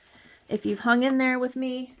stuff. If you've hung in there with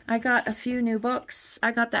me, I got a few new books.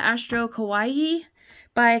 I got the Astro Kawaii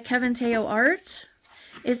by Kevin Teo Art.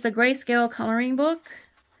 It's the grayscale coloring book.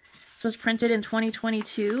 This was printed in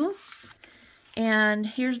 2022. And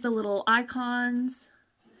here's the little icons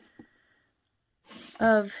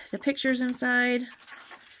of the pictures inside,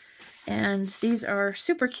 and these are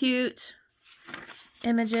super cute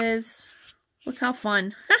images. Look how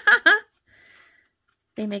fun.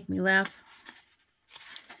 They make me laugh.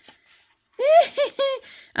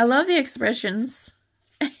 I love the expressions.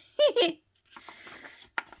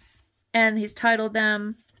 And he's titled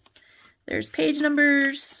them. There's page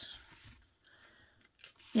numbers.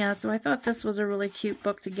 Yeah, so I thought this was a really cute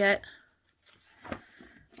book to get.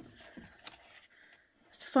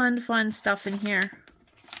 Fun stuff in here.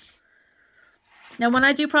 Now, when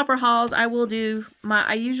I do proper hauls, I will do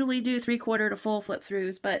I usually do 3/4 to full flip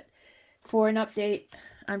throughs, but for an update,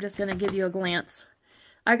 I'm just going to give you a glance.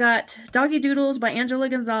 I got Doggy Doodles by Angela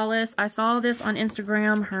Gonzalez. I saw this on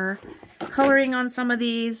Instagram, her coloring on some of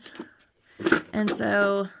these, and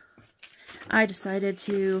so I decided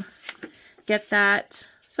to get that,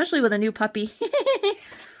 especially with a new puppy.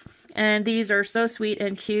 And these are so sweet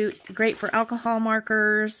and cute. Great for alcohol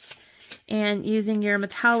markers and using your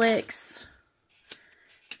metallics.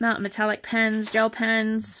 Metallic pens, gel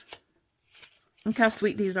pens. Look how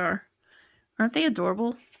sweet these are. Aren't they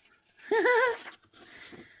adorable?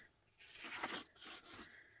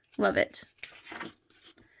 Love it.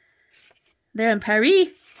 They're in Paris.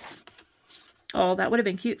 Oh, that would have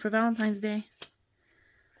been cute for Valentine's Day.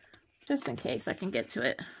 Just in case I can get to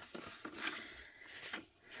it.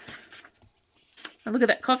 Oh, look at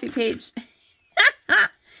that coffee page.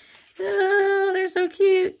 Oh, they're so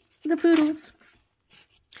cute. The poodles.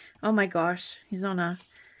 Oh my gosh. He's on a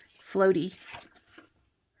floaty.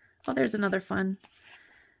 Oh, there's another fun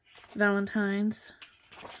Valentine's.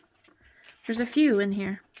 There's a few in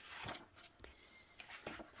here.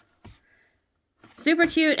 Super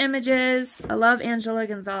cute images. I love Angela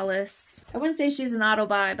Gonzalez. I wouldn't say she's an auto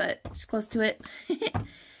buy, but she's close to it.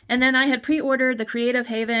 And then I had pre-ordered the Creative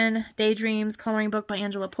Haven Daydreams coloring book by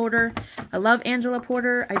Angela Porter. I love Angela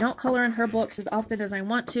Porter. I don't color in her books as often as I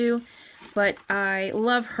want to, but I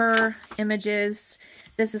love her images.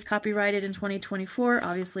 This is copyrighted in 2024,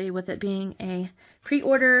 obviously with it being a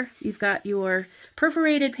pre-order. You've got your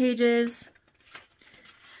perforated pages.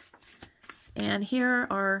 And here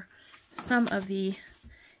are some of the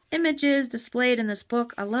images displayed in this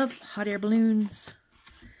book. I love hot air balloons.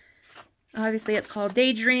 Obviously, it's called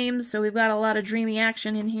Daydreams, so we've got a lot of dreamy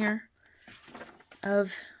action in here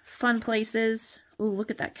of fun places. Ooh,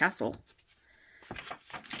 look at that castle.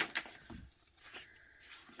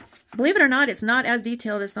 Believe it or not, it's not as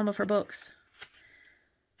detailed as some of her books.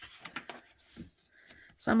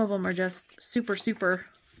 Some of them are just super, super,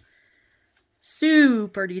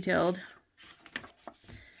 super detailed.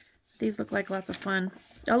 These look like lots of fun.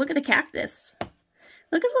 Oh, look at the cactus. Look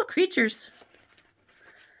at the little creatures.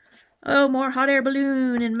 Oh, more hot air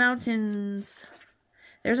balloon and mountains.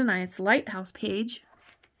 There's a nice lighthouse page.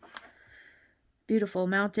 Beautiful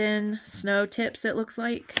mountain, snow tips, it looks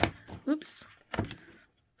like. Oops.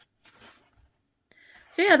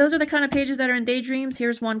 So yeah, those are the kind of pages that are in Daydreams.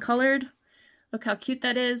 Here's one colored. Look how cute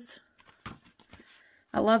that is.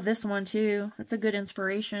 I love this one too. That's a good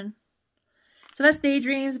inspiration. So that's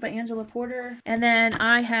Daydreams by Angela Porter. And then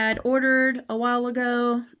I had ordered a while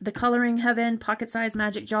ago the Coloring Heaven pocket-sized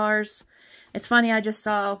magic jars. It's funny, I just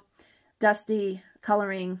saw Dusty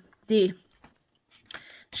Coloring D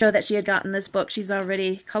show that she had gotten this book. She's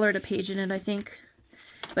already colored a page in it, I think.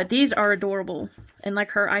 But these are adorable. And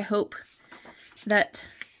like her, I hope that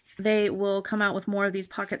they will come out with more of these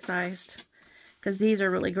pocket-sized, because these are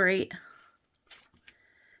really great.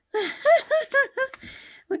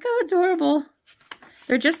 Look how adorable.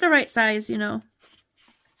 They're just the right size, you know.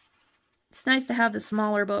 It's nice to have the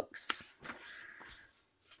smaller books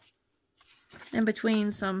in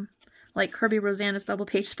between some like Kerby Rosanes double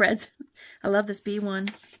page spreads. I love this bee one.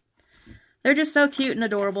 They're just so cute and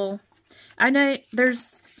adorable. I know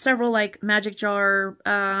there's several like magic jar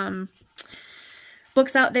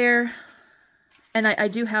books out there, and I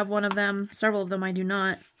do have one of them. Several of them I do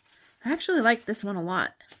not. I actually like this one a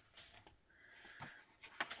lot.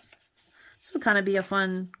 This would kind of be a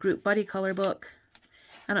fun group buddy color book.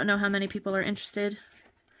 I don't know how many people are interested,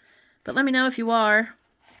 but let me know if you are.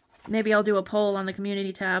 Maybe I'll do a poll on the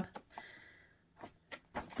community tab.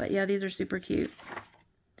 But yeah, these are super cute.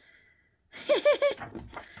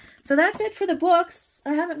 So that's it for the books.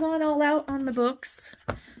 I haven't gone all out on the books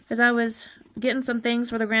because I was getting some things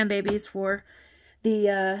for the grandbabies for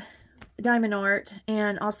the diamond art,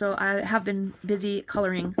 and also I have been busy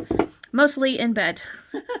coloring, mostly in bed.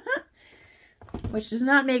 Which does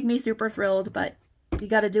not make me super thrilled, but you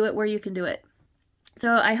got to do it where you can do it.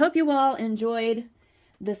 So I hope you all enjoyed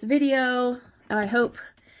this video. I hope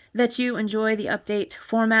that you enjoy the update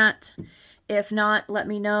format. If not, let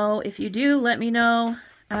me know. If you do, let me know.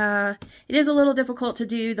 It is a little difficult to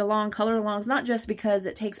do the long color alongs, not just because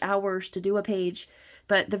it takes hours to do a page,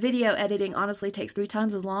 but the video editing honestly takes 3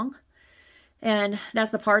 times as long. And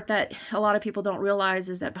that's the part that a lot of people don't realize,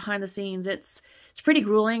 is that behind the scenes, it's pretty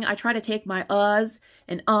grueling. I try to take my uhs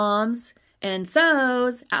and ums and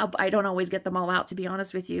so's. I don't always get them all out, to be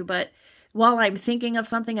honest with you. But while I'm thinking of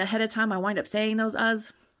something ahead of time, I wind up saying those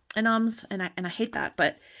uhs and ums, and I hate that.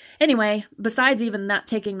 But anyway, besides even not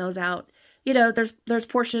taking those out, you know, there's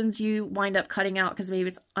portions you wind up cutting out because maybe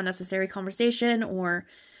it's unnecessary conversation, or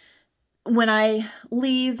when I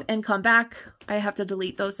leave and come back, I have to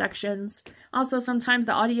delete those sections. Also, sometimes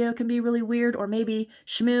the audio can be really weird, or maybe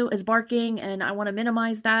Shmoo is barking and I want to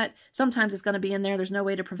minimize that. Sometimes it's going to be in there. There's no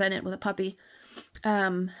way to prevent it with a puppy.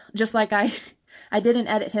 Just like I didn't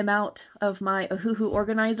edit him out of my Ohuhu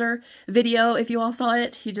organizer video, if you all saw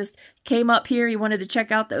it. He just came up here. He wanted to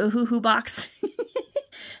check out the Ohuhu box.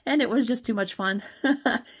 And it was just too much fun.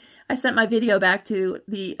 I sent my video back to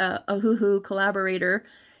the Ohuhu collaborator,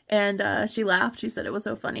 and she laughed. She said it was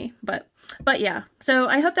so funny. But yeah, so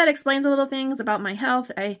I hope that explains a little things about my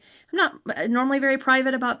health. I'm not normally very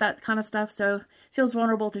private about that kind of stuff, so it feels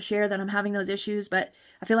vulnerable to share that I'm having those issues, but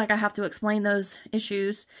I feel like I have to explain those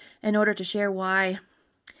issues in order to share why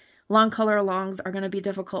long color alongs are going to be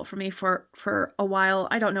difficult for me for a while.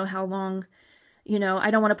 I don't know how long, you know,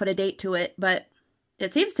 I don't want to put a date to it, but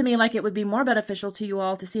it seems to me like it would be more beneficial to you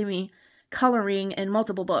all to see me coloring in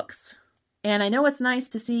multiple books. And I know it's nice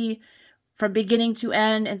to see from beginning to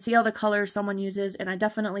end and see all the colors someone uses, and I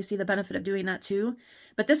definitely see the benefit of doing that too.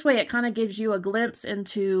 But this way it kind of gives you a glimpse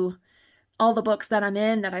into all the books that I'm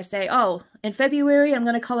in that I say, oh, in February, I'm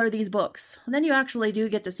going to color these books. And then you actually do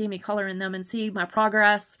get to see me color in them and see my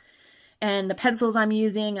progress and the pencils I'm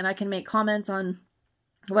using, and I can make comments on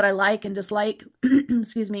what I like and dislike,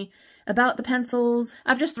 excuse me, about the pencils.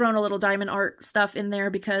 I've just thrown a little diamond art stuff in there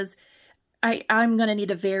because I'm going to need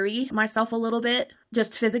to vary myself a little bit,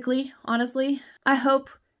 just physically, honestly. I hope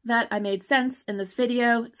that I made sense in this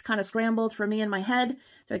video. It's kind of scrambled for me in my head,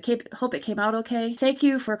 so I hope it came out okay. Thank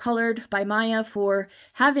you for Colored by Maya for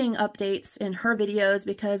having updates in her videos,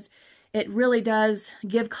 because it really does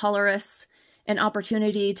give colorists an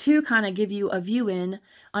opportunity to kind of give you a view in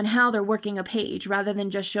on how they're working a page, rather than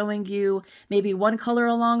just showing you maybe one color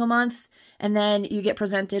along a month and then you get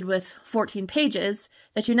presented with 14 pages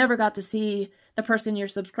that you never got to see the person you're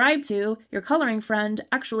subscribed to, your coloring friend,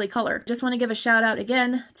 actually color. Just want to give a shout out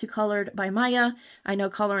again to Colored by Maya. I know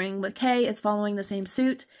Coloring with K is following the same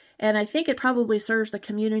suit, and I think it probably serves the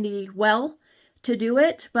community well to do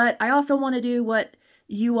it, but I also want to do what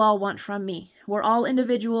you all want from me. We're all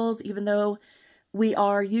individuals, even though we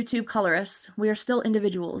are YouTube colorists. We are still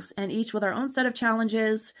individuals, and each with our own set of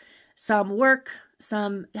challenges. Some work,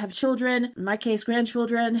 some have children, in my case,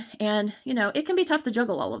 grandchildren, and, you know, it can be tough to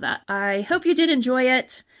juggle all of that. I hope you did enjoy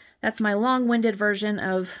it. That's my long-winded version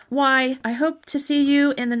of why. I hope to see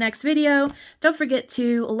you in the next video. Don't forget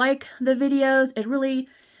to like the videos.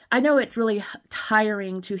 I know it's really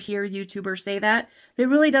tiring to hear YouTubers say that, but it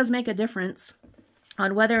really does make a difference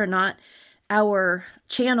on whether or not our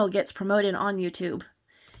channel gets promoted on YouTube.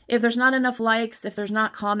 If there's not enough likes, if there's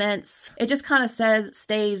not comments, it just kind of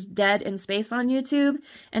stays dead in space on YouTube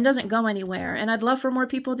and doesn't go anywhere. And I'd love for more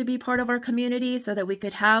people to be part of our community so that we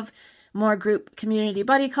could have more group community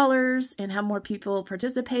buddy colors and have more people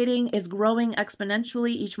participating. It's growing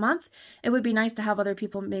exponentially each month. It would be nice to have other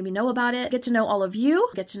people maybe know about it, get to know all of you,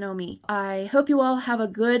 get to know me. I hope you all have a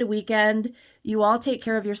good weekend. You all take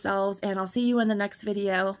care of yourselves, and I'll see you in the next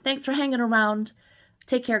video. Thanks for hanging around.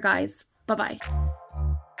 Take care, guys. Bye-bye.